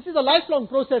 this is a lifelong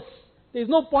process. There is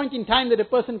no point in time that a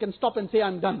person can stop and say,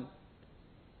 I'm done.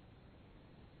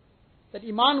 That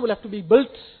iman will have to be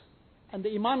built, and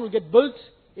the iman will get built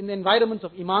in the environments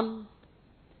of iman,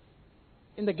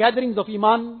 in the gatherings of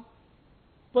iman.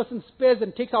 Person spares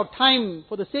and takes out time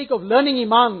for the sake of learning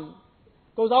iman,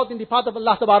 goes out in the path of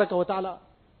Allah Tabaraka wa Ta'ala,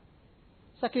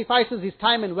 sacrifices his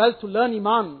time and wealth to learn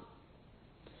iman,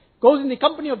 goes in the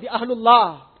company of the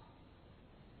Ahlullah.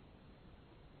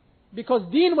 Because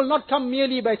deen will not come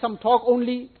merely by some talk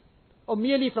only, or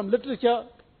merely from literature.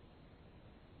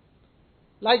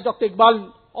 Like Dr.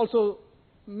 Iqbal also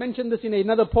mentioned this in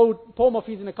another poem of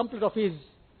his, in a couplet of his.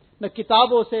 Na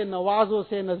kitabo se, na wazo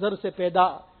se, nazar se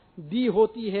paida. Di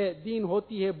hoti hai, deen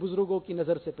hoti hai, buzrugo ki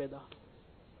nazar se paida.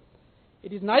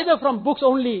 It is neither from books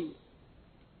only,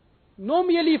 nor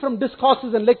merely from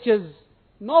discourses and lectures,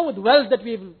 nor with wealth that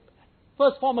we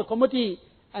first form a committee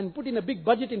and put in a big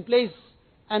budget in place,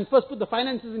 and first put the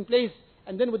finances in place,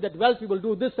 and then with that wealth we will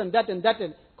do this and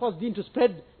cause deen to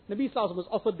spread. Nabi Sallallahu Alaihi Wasallam was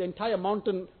offered the entire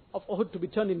mountain of Uhud to be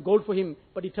turned in gold for him,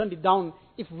 but he turned it down.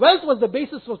 If wealth was the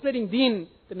basis for spreading deen,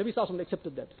 then Nabi Sallallahu Alaihi Wasallam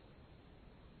accepted that.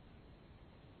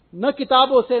 Na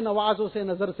kitabo se, na waazo se,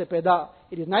 nazar se paida.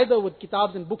 It is neither with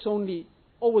kitabs and books only,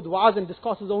 or with waaz and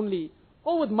discourses only,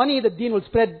 or with money that deen will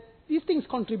spread. These things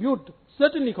contribute,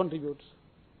 certainly contribute.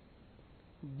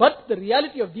 But the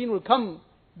reality of deen will come.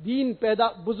 Deen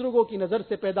paida, buzrugo ki nazar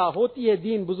se paida. Hoti hai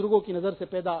deen, buzrugo ki nazar se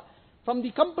paida. From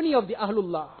the company of the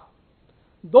Ahlullah.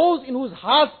 Those in whose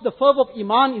hearts the fervor of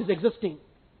iman is existing.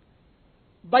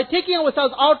 By taking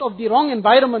ourselves out of the wrong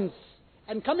environments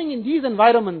and coming in these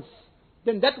environments,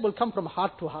 then that will come from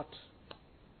heart to heart.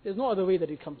 There's no other way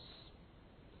that it comes.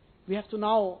 We have to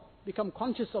now become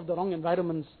conscious of the wrong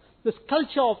environments. This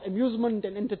culture of amusement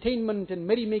and entertainment and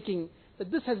merrymaking,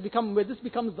 that this has become, where this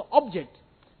becomes the object.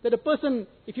 That a person,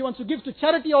 if he wants to give to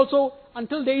charity also,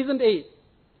 until there isn't a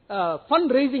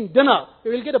fundraising dinner, he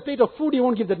will get a plate of food, he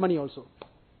won't give that money also.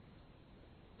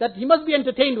 That he must be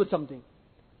entertained with something.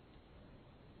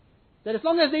 That as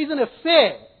long as there isn't a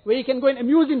fair where he can go and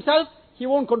amuse himself, he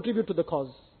won't contribute to the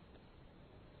cause.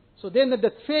 So then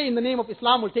that fair in the name of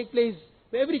Islam will take place,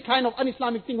 where every kind of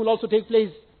un-Islamic thing will also take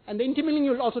place, and the intermingling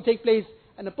will also take place,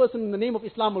 and a person in the name of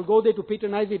Islam will go there to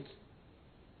patronize it,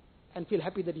 and feel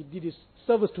happy that he did his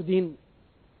service to deen.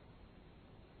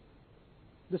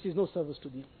 This is no service to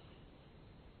deen.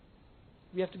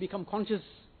 We have to become conscious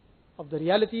of the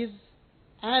realities,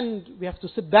 and we have to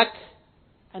sit back,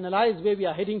 analyze where we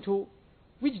are heading to,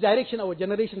 which direction our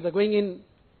generations are going in.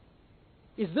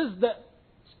 Is this the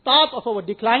start of our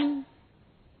decline?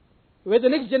 Where the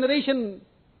next generation,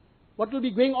 what will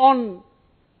be going on?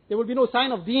 There will be no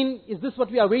sign of deen. Is this what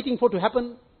we are waiting for to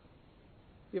happen?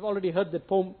 We've already heard that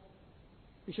poem.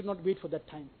 We should not wait for that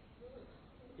time.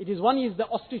 One is the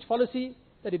ostrich policy,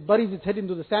 that it buries its head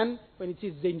into the sand when it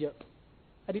sees danger.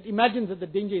 And it imagines that the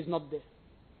danger is not there.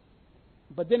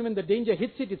 But then when the danger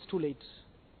hits it, it's too late.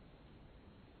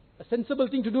 A sensible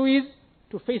thing to do is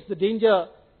to face the danger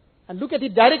and look at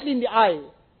it directly in the eye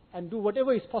and do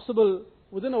whatever is possible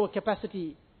within our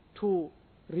capacity to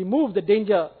remove the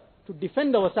danger, to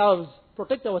defend ourselves,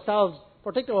 protect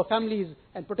our families,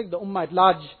 and protect the ummah at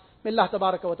large. May Allah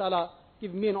Tabaraka wa Ta'ala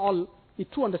give me and all the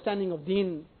true understanding of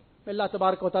deen. May Allah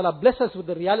Tabaraka wa Ta'ala bless us with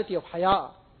the reality of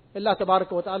Hayaa. May Allah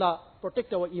Tabaraka wa Ta'ala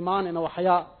protect our iman and our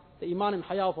Hayaa, the iman and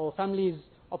Hayaa of our families,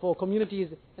 of our communities,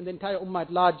 and the entire ummah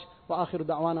at large. Wa akhiru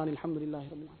da'wana alhamdulillahi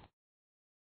rabbil alamin.